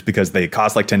commanders because they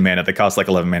cost like 10 mana, they cost like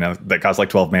 11 mana, they cost like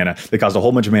 12 mana, they cost a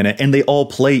whole bunch of mana, and they all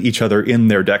play each other in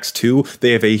their decks too.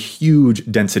 They have a huge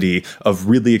density of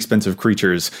really expensive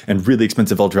creatures and really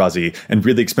expensive Eldrazi and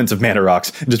really expensive mana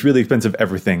rocks and just really expensive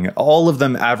everything. All of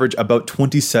them average about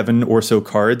 27 or so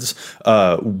cards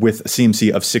with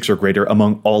CMC of 6 or greater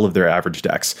among all of their average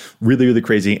decks. Really, really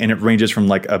crazy. And it ranges from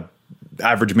like a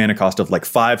average mana cost of like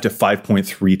 5 to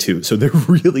 5.32. So they're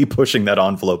really pushing that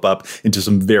envelope up into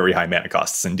some very high mana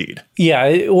costs indeed.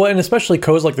 Yeah, well, and especially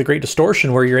Kozilek the Great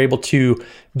Distortion, where you're able to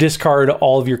discard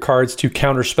all of your cards to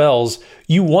counter spells.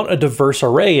 You want a diverse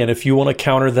array, and if you want to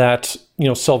counter that,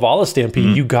 Selvala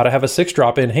Stampede, you got to have a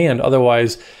 6-drop in hand.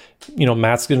 Otherwise,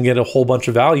 Matt's going to get a whole bunch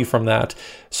of value from that.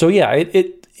 So yeah,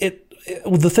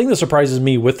 the thing that surprises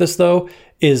me with this, though,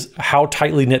 is how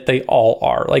tightly knit they all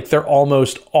are. Like, they're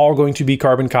almost all going to be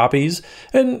carbon copies.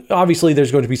 And obviously,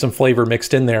 there's going to be some flavor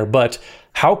mixed in there. But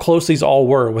how close these all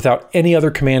were without any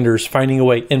other commanders finding a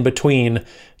way in between,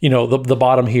 the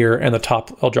bottom here and the top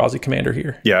Eldrazi commander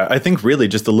here. Yeah, I think really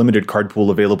just the limited card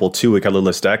pool available to a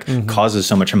colorless deck causes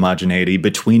so much homogeneity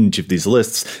between each of these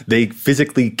lists. They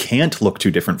physically can't look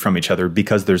too different from each other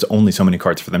because there's only so many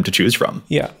cards for them to choose from.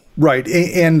 Yeah. Right.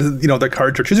 And the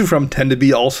cards you're choosing from tend to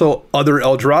be also other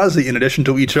Eldrazi in addition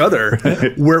to each other,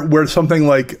 where something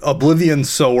like Oblivion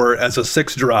Sower as a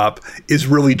 6-drop is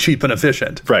really cheap and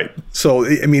efficient. Right. So,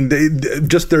 I mean,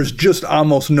 there's just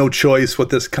almost no choice with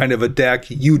this kind of a deck.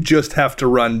 You just have to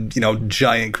run,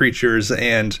 giant creatures.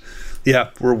 And yeah,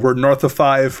 we're north of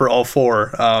 5 for all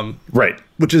 4. Right.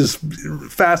 Which is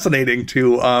fascinating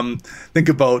to think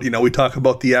about. We talk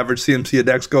about the average CMC of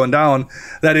decks going down.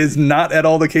 That is not at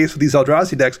all the case with these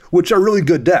Eldrazi decks, which are really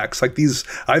good decks. Like these,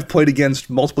 I've played against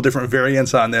multiple different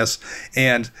variants on this,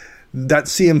 and that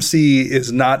CMC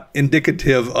is not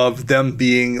indicative of them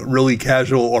being really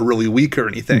casual or really weak or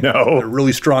anything. No. They're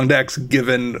really strong decks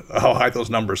given how high those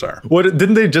numbers are. What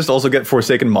didn't they just also get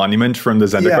Forsaken Monument from the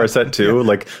Zendikar set too? Yeah.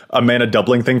 Like a mana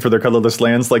doubling thing for their colorless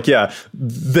lands? Like, yeah,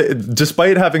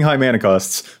 despite having high mana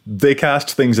costs, they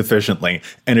cast things efficiently,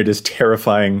 and it is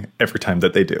terrifying every time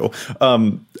that they do.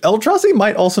 Eldrazi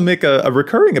might also make a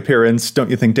recurring appearance, don't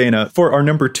you think, Dana, for our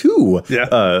number 2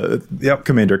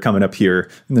 commander coming up here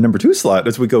in the number 2 slot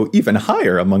as we go even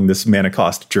higher among this mana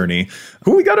cost journey.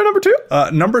 Who we got at number 2?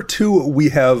 Number 2, we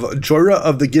have Jhoira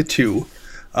of the Ghitu.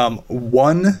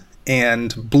 1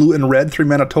 and blue and red, 3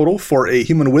 mana total for a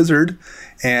human wizard.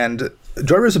 And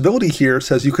Jhoira's ability here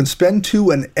says you can spend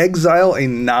 2 and exile a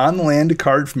non-land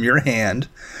card from your hand,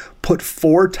 put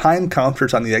 4 time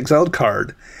counters on the exiled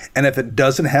card, and if it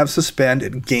doesn't have suspend,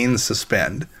 it gains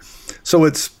suspend. So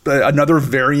it's another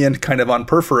variant kind of on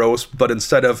Purphoros, but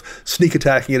instead of sneak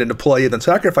attacking it into play and then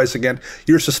sacrificing it,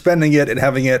 you're suspending it and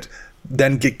having it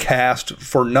then get cast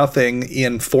for nothing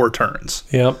in 4 turns.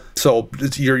 Yep. So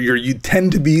you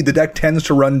tend to be, the deck tends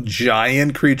to run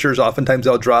giant creatures, oftentimes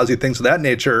Eldrazi, things of that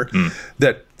nature,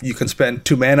 that you can spend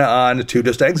 2 mana on to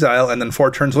just exile, and then 4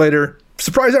 turns later,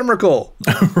 surprise Emrakul.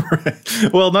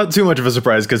 Right. Well, not too much of a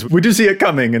surprise because we do see it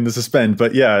coming in the suspend.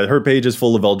 But yeah, her page is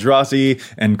full of Eldrazi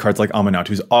and cards like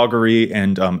Amanatu's Augury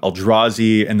and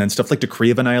Eldrazi, and then stuff like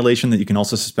Decree of Annihilation that you can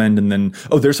also suspend. And then,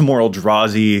 there's some more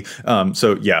Eldrazi.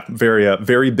 So yeah,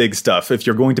 very big stuff. If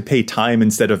you're going to pay time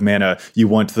instead of mana, you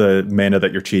want the mana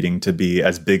that you're cheating to be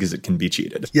as big as it can be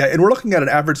cheated. Yeah, and we're looking at an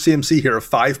average CMC here of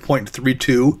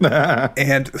 5.32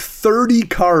 and 30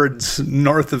 cards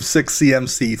north of 6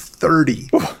 CMC. 30.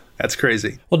 That's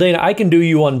crazy. Well, Dana, I can do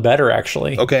you one better,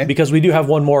 actually. Okay. Because we do have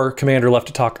one more commander left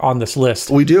to talk on this list.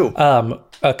 We do.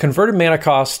 A converted mana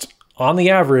cost on the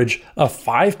average of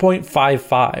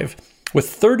 5.55 with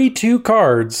 32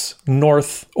 cards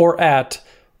north or at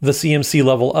the CMC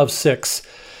level of 6.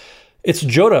 It's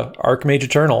Jodah, Archmage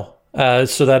Eternal.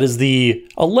 So that is the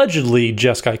allegedly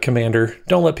Jeskai commander.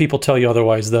 Don't let people tell you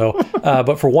otherwise, though.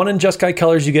 But for 1 in Jeskai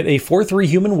colors, you get a 4/3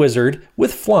 human wizard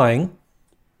with flying.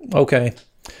 Okay.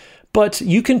 But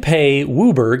you can pay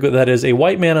WUBRG, that is a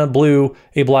white mana, blue,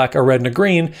 a black, a red, and a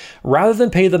green, rather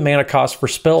than pay the mana cost for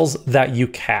spells that you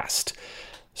cast.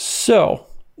 So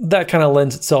that kind of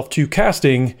lends itself to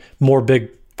casting more big,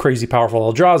 crazy,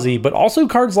 powerful Eldrazi, but also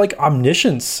cards like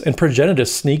Omniscience and Progenitus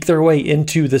sneak their way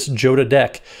into this Jodah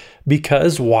deck,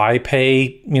 because why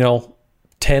pay,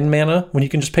 10 mana when you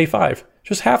can just pay 5?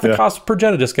 Just half the cost of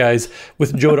Progenitus, guys,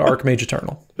 with Jodah Archmage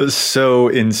Eternal. So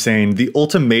insane. The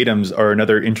ultimatums are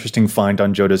another interesting find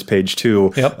on Jodah's page,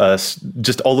 too. Yep.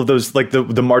 Just all of those, like the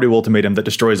Mardu ultimatum that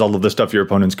destroys all of the stuff your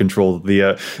opponents control.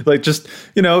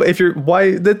 If you're,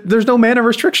 there's no mana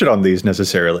restriction on these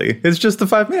necessarily. It's just the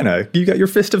 5 mana. You got your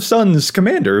Fist of Suns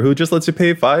commander who just lets you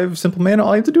pay 5 simple mana.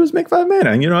 All you have to do is make 5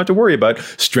 mana, and you don't have to worry about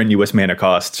strenuous mana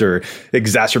costs or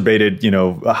exacerbated,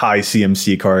 high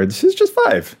CMC cards. It's just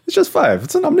 5.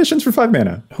 It's an Omniscience for 5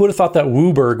 mana. Who would have thought that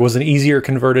WUBRG was an easier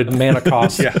converted mana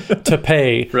cost to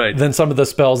pay than some of the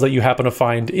spells that you happen to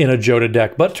find in a Jodah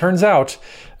deck? But turns out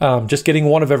just getting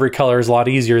 1 of every color is a lot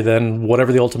easier than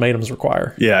whatever the ultimatums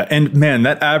require. Yeah, and man,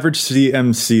 that average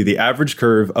CMC, the average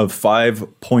curve of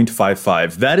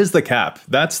 5.55, that is the cap.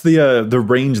 That's the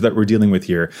range that we're dealing with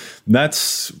here.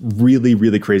 That's really,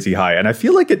 really crazy high. And I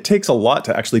feel like it takes a lot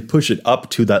to actually push it up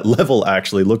to that level,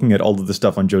 actually, looking at all of the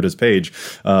stuff on Jodah's page.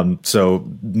 So,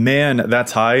 man,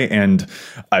 that's high, and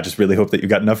I just really hope that you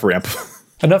got enough ramp.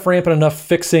 enough ramp and enough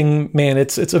fixing. Man,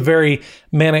 it's a very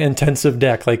mana intensive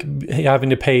deck, like having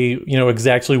to pay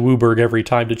exactly Wooburg every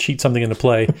time to cheat something into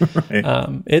play.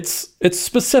 Right. It's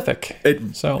specific.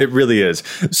 It really is.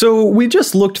 So we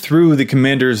just looked through the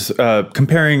commanders,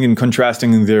 comparing and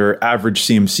contrasting their average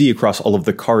CMC across all of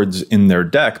the cards in their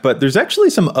deck, but there's actually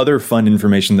some other fun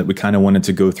information that we kind of wanted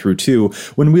to go through too.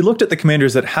 When we looked at the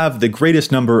commanders that have the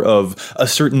greatest number of a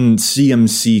certain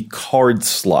CMC card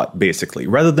slot, basically,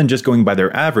 rather than just going by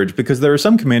their average, because there are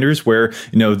some commanders where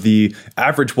the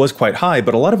average was quite high,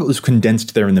 but a lot of it was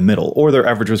condensed there in the middle, or their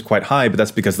average was quite high, but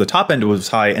that's because the top end was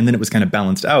high and then it was kind of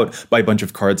balanced out by a bunch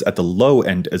of cards at the low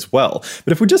end as well.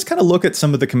 But if we just kind of look at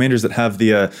some of the commanders that have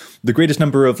the greatest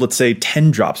number of, let's say,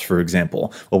 10 drops, for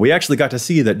example, well, we actually got to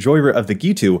see that Jhoira of the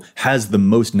Gitu has the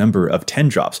most number of 10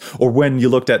 drops. Or when you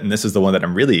looked at, and this is the one that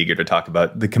I'm really eager to talk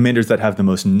about, the commanders that have the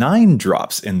most 9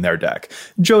 drops in their deck.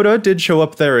 Jodah did show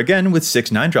up there again with 6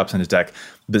 9-drops in his deck,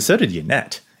 but so did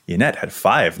Yennett. Yennett had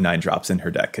 5 9-drops in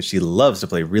her deck because she loves to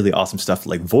play really awesome stuff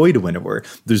like Void Winnower.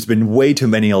 There's been way too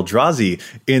many Eldrazi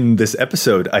in this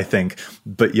episode, I think.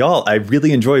 But y'all, I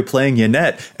really enjoy playing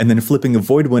Yennett and then flipping a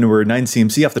Void Winnower 9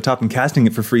 CMC off the top and casting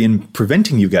it for free and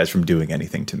preventing you guys from doing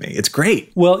anything to me. It's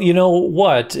great. Well, you know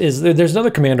what? There's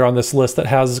another commander on this list that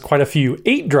has quite a few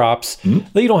 8-drops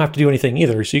that you don't have to do anything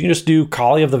either. So you can just do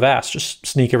Kali of the Vast, just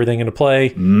sneak everything into play.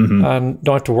 Don't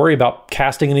have to worry about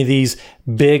casting any of these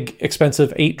big,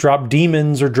 expensive 8-drop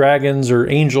demons or dragons or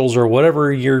angels or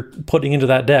whatever you're putting into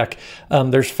that deck.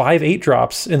 There's 5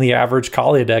 8-drops in the average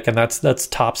Kali deck, and that's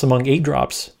tops among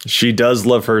 8-drops. She does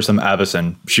love her some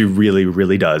Avacyn. She really,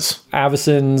 really does.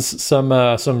 Avacyns, some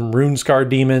Runescar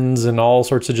demons, and all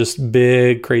sorts of just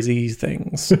big, crazy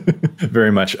things.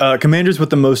 Very much. Commanders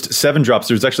with the most 7-drops,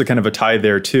 there's actually kind of a tie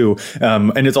there too.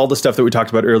 And it's all the stuff that we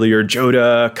talked about earlier.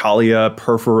 Jodah, Kaalia,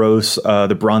 Purphoros,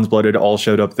 the Bronze-Blooded all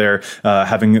showed up there,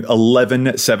 having 11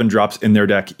 7-drops in their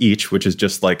deck each, which is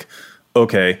just like,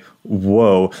 okay,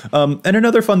 whoa. And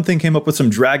another fun thing came up with some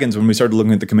dragons when we started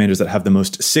looking at the commanders that have the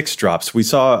most 6-drops. We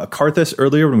saw Karthus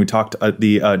earlier when we talked at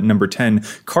the number 10.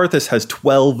 Karthus has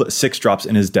 12 6-drops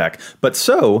in his deck, but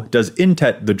so does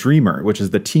Intet the Dreamer, which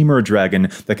is the Temur dragon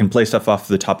that can play stuff off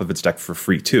the top of its deck for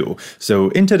free too.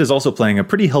 So Intet is also playing a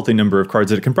pretty healthy number of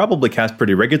cards that it can probably cast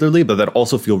pretty regularly, but that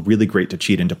also feel really great to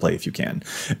cheat into play if you can.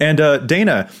 And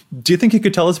Dana, do you think you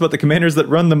could tell us about the commanders that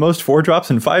run the most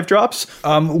 4-drops and 5-drops?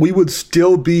 We would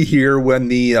still be here when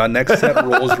the next set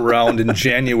rolls around in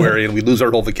January and we lose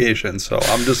our whole vacation. So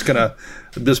I'm just gonna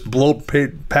blow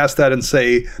past that and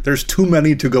say there's too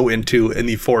many to go into in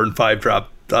the 4 and 5-drop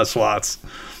slots.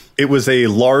 It was a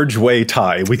large way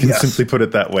tie. We can simply put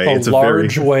it that way. It's a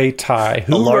large way tie.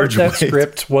 Who wrote that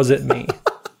script? Was it me?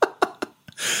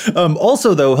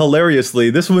 Also, though,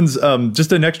 hilariously, this one's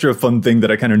just an extra fun thing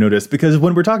that I kind of noticed, because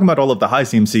when we're talking about all of the high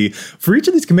CMC, for each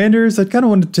of these commanders, I kind of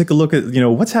wanted to take a look at,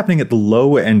 what's happening at the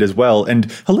low end as well.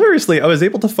 And hilariously, I was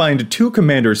able to find 2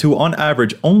 commanders who, on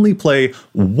average, only play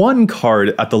 1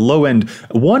 card at the low end,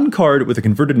 1 card with a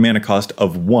converted mana cost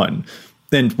of 1.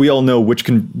 And we all know which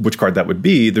card that would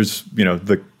be. There's,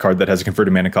 the card that has a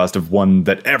converted mana cost of 1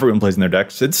 that everyone plays in their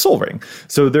decks. It's Sol Ring.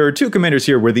 So there are 2 commanders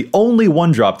here where the only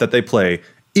 1-drop that they play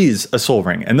is a Sol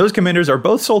Ring. And those commanders are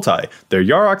both Sultai. They're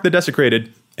Yarok the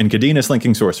Desecrated and Kadena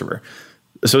Slinking Sorcerer.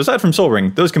 So aside from Sol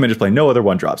Ring, those commanders play no other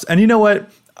 1-drops. And you know what?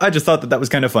 I just thought that was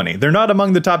kind of funny. They're not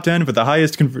among the top 10 for the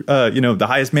highest, the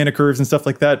highest mana curves and stuff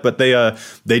like that, but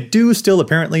they do still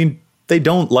apparently. They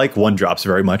don't like 1-drops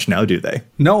very much now, do they?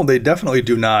 No, they definitely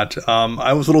do not.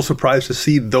 I was a little surprised to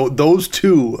see those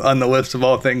 2 on the list of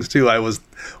all things, too.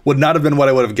 Would not have been what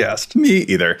I would have guessed. Me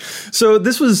either. So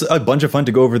this was a bunch of fun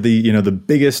to go over the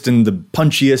biggest and the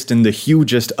punchiest and the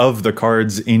hugest of the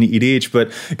cards in EDH.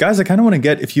 But guys, I kind of want to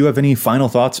get if you have any final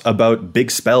thoughts about big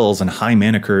spells and high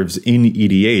mana curves in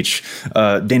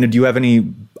EDH. Dana, do you have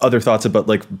any other thoughts about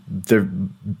like the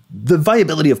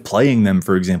viability of playing them,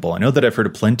 for example? I know that I've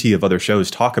heard plenty of other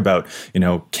shows talk about,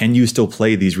 can you still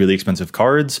play these really expensive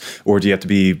cards, or do you have to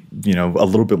be, a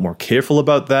little bit more careful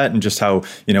about that? And just how,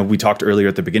 we talked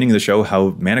earlier at the beginning of the show,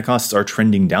 how mana costs are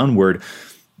trending downward.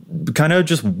 Kind of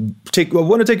just want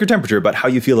to take your temperature about how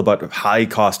you feel about high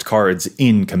cost cards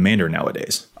in Commander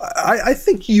nowadays. I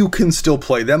think you can still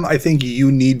play them. I think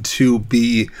you need to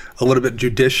be a little bit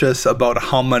judicious about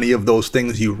how many of those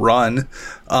things you run.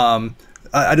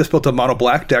 I just built a mono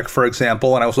black deck, for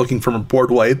example, and I was looking for board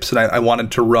wipes, and I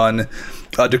wanted to run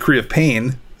Decree of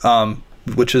Pain.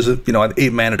 which is, an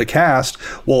 8 mana to cast.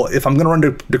 Well, if I'm going to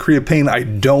run Decree of Pain, I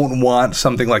don't want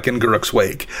something like Inguruk's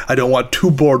Wake. I don't want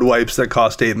 2 board wipes that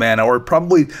cost 8 mana, or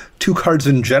probably 2 cards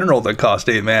in general that cost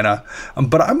 8 mana.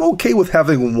 But I'm okay with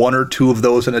having 1 or 2 of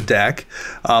those in a deck.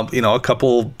 A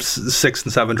couple 6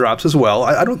 and 7 drops as well.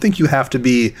 I don't think you have to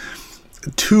be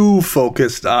too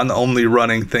focused on only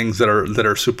running things that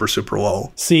are super, super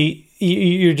low. See,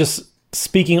 you're just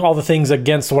speaking all the things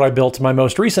against what I built in my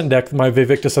most recent deck, my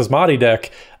Vivictus Asmati deck,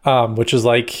 which is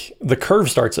like the curve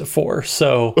starts at 4.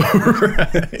 So,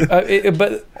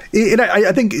 but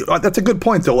I think that's a good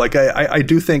point, though. Like I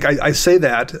do think I say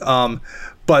that,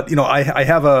 but I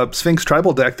have a Sphinx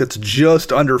tribal deck that's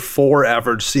just under 4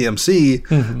 average CMC.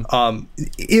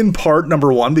 In part,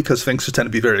 number one, because Sphinxes tend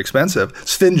to be very expensive.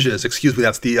 Sphinges, excuse me,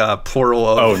 that's the plural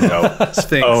of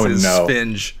Sphinx is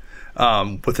Sphinge.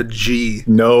 With a G.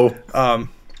 No. So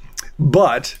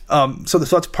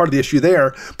that's part of the issue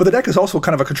there. But the deck is also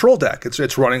kind of a control deck.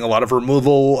 It's running a lot of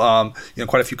removal,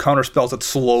 quite a few counter spells that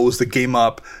slows the game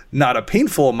up, not a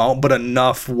painful amount, but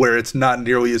enough where it's not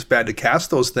nearly as bad to cast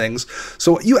those things.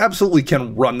 So you absolutely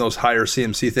can run those higher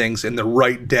CMC things in the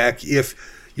right deck if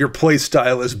your play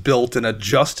style is built and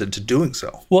adjusted to doing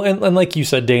so. Well, and like you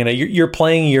said, Dana, you're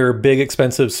playing your big,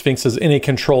 expensive Sphinxes in a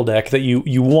control deck that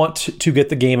you want to get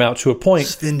the game out to a point.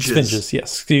 Sphinges,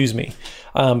 yes, excuse me.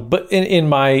 But in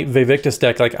my Vivictus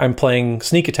deck, like I'm playing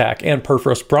Sneak Attack and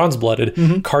Perforos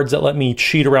Bronze-Blooded, cards that let me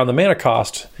cheat around the mana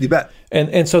cost. You bet.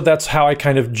 And so that's how I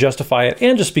kind of justify it.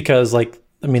 And just because,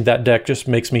 that deck just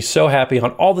makes me so happy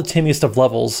on all the timmiest of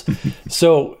levels.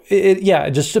 So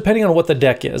just depending on what the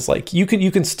deck is, like you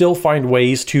can still find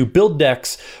ways to build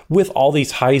decks with all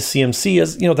these high CMC.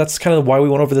 As that's kind of why we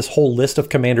went over this whole list of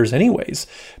commanders anyways,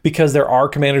 because there are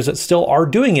commanders that still are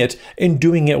doing it and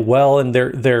doing it well, and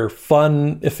they're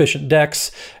fun, efficient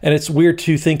decks. And it's weird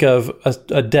to think of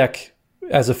a deck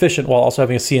as efficient while also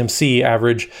having a CMC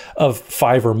average of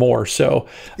 5 or more. So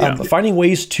finding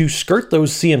ways to skirt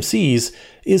those CMCs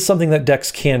is something that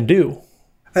decks can do.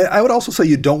 I would also say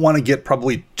you don't want to get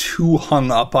probably too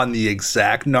hung up on the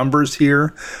exact numbers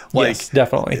here. Yes,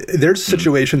 definitely. There's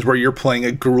situations where you're playing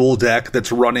a Gruul deck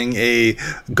that's running a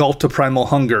Gulf to Primal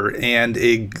Hunger and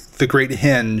the Great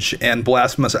Henge and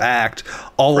Blasphemous Act,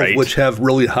 all of which have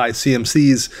really high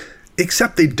CMCs.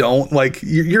 Except they don't. Like,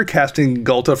 you're casting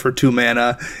Gulta for 2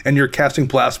 mana, and you're casting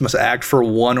Blasphemous Act for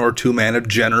 1 or 2 mana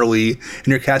generally, and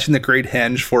you're casting the Great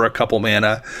Henge for a couple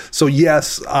mana. So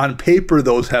yes, on paper,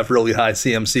 those have really high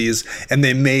CMCs, and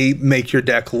they may make your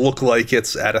deck look like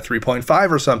it's at a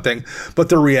 3.5 or something, but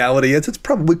the reality is it's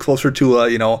probably closer to a,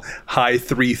 high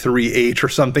 3.3H or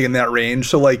something in that range.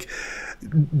 So,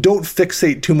 don't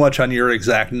fixate too much on your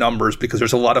exact numbers because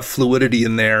there's a lot of fluidity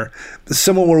in there.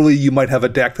 Similarly, you might have a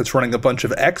deck that's running a bunch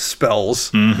of X spells.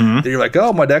 That you're like,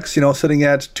 oh, my deck's, sitting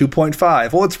at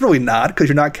 2.5. Well, it's really not, because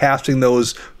you're not casting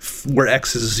those where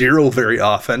X is 0 very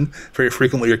often. Very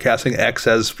frequently, you're casting X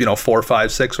as, 4,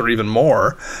 5, 6, or even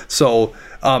more. So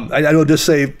I will just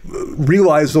say,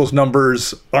 realize those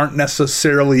numbers aren't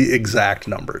necessarily exact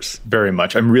numbers. Very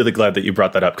much. I'm really glad that you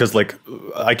brought that up, because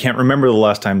I can't remember the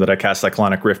last time that I cast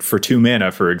Cyclonic Rift for 2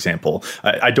 mana, for example.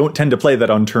 I don't tend to play that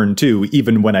on turn 2,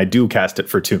 even when I do cast it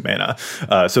for 2 mana.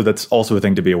 So that's also a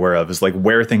thing to be aware of, is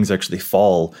where things actually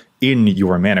fall in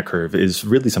your mana curve is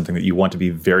really something that you want to be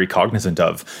very cognizant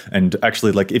of. And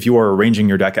actually, if you are arranging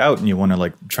your deck out and you want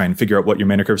to try and figure out what your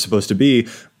mana curve is supposed to be,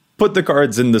 put the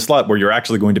cards in the slot where you're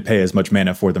actually going to pay as much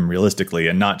mana for them realistically,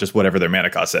 and not just whatever their mana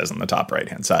cost says on the top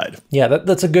right-hand side. Yeah,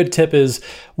 that's a good tip, is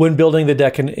when building the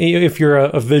deck, and if you're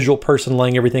a visual person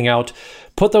laying everything out,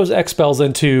 put those X spells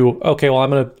into, okay, well,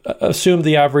 I'm going to assume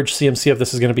the average CMC of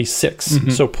this is going to be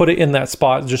 6. So put it in that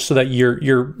spot just so that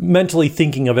you're mentally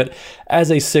thinking of it as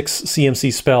a 6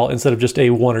 CMC spell instead of just a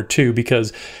 1 or 2,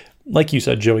 because like you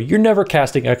said, Joey, you're never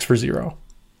casting X for 0.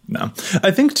 No.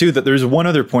 I think, too, that there's one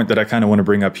other point that I kind of want to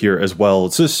bring up here as well.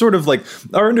 So sort of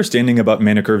our understanding about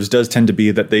mana curves does tend to be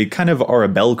that they kind of are a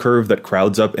bell curve that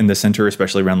crowds up in the center,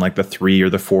 especially around the 3 or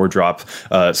the 4 drop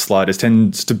slot. It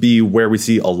tends to be where we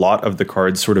see a lot of the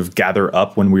cards sort of gather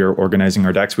up when we are organizing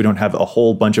our decks. We don't have a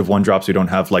whole bunch of 1 drops. We don't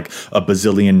have a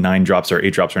bazillion 9 drops or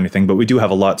 8 drops or anything, but we do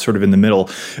have a lot sort of in the middle.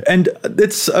 And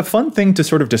it's a fun thing to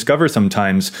sort of discover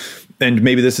sometimes. And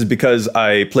maybe this is because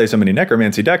I play so many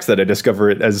necromancy decks that I discover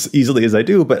it as easily as I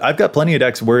do, but I've got plenty of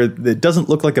decks where it doesn't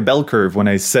look like a bell curve when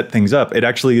I set things up. It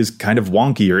actually is kind of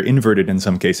wonky or inverted in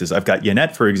some cases. I've got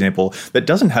Yannette, for example, that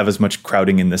doesn't have as much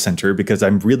crowding in the center because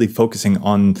I'm really focusing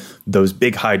on those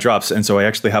big high drops, and so I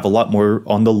actually have a lot more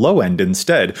on the low end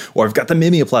instead. Or I've got the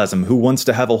Mimeoplasm, who wants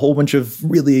to have a whole bunch of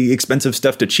really expensive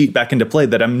stuff to cheat back into play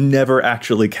that I'm never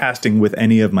actually casting with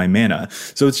any of my mana.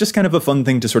 So it's just kind of a fun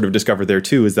thing to sort of discover there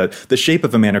too, is that the shape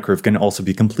of a mana curve can also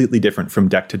be completely different from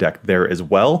deck to deck there as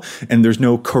well, and there's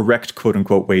no correct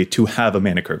quote-unquote way to have a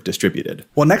mana curve distributed.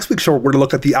 Well, next week's show, we're going to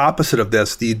look at the opposite of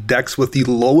this, the decks with the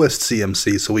lowest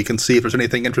CMC, so we can see if there's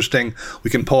anything interesting we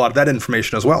can pull out of that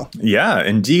information as well. Yeah,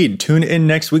 indeed. Tune in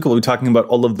next week. We'll be talking about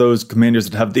all of those commanders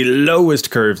that have the lowest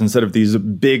curves instead of these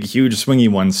big, huge, swingy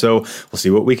ones, so we'll see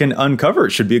what we can uncover.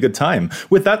 It should be a good time.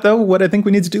 With that, though, what I think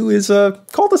we need to do is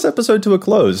call this episode to a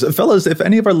close. Fellas, if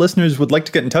any of our listeners would like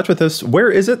to get in touch with us, where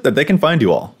is it that they can find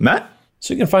you all? Matt?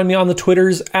 So you can find me on the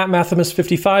Twitters at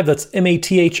Mathimus55. That's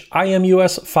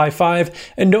MATHIMUS55.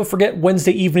 And don't forget,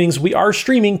 Wednesday evenings, we are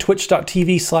streaming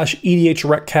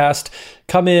twitch.tv/EDHRecast.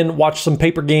 Come in, watch some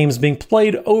paper games being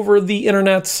played over the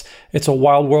internets. It's a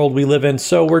wild world we live in,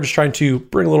 so we're just trying to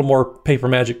bring a little more paper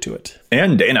magic to it.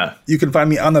 And Dana. You can find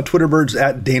me on the Twitter birds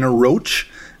at Dana Roach.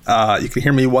 You can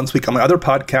hear me once a week on my other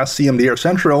podcast, CMDR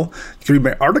Central. You can read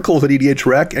my articles at EDH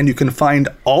Rec, and you can find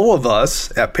all of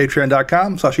us at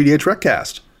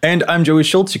patreon.com/EDHRecast. And I'm Joey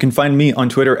Schultz. You can find me on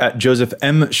Twitter at Joseph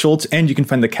M. Schultz, and you can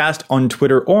find the cast on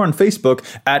Twitter or on Facebook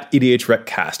at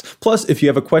EDHRecCast. Plus, if you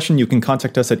have a question, you can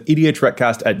contact us at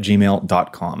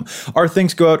edhrecast@gmail.com. Our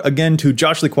thanks go out again to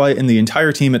Josh Lequai and the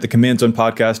entire team at the Command Zone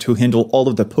podcast who handle all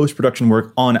of the post-production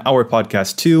work on our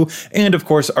podcast too. And of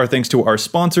course, our thanks to our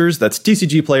sponsors. That's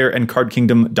TCG Player and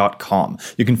CardKingdom.com.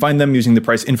 You can find them using the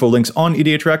price info links on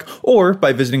EDHRec or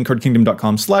by visiting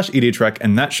CardKingdom.com/EDHRec,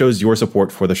 and that shows your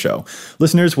support for the show.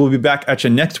 Listeners, we'll be back at you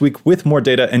next week with more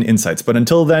data and insights. But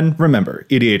until then, remember,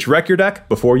 EDH Rec your deck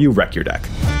before you wreck your deck.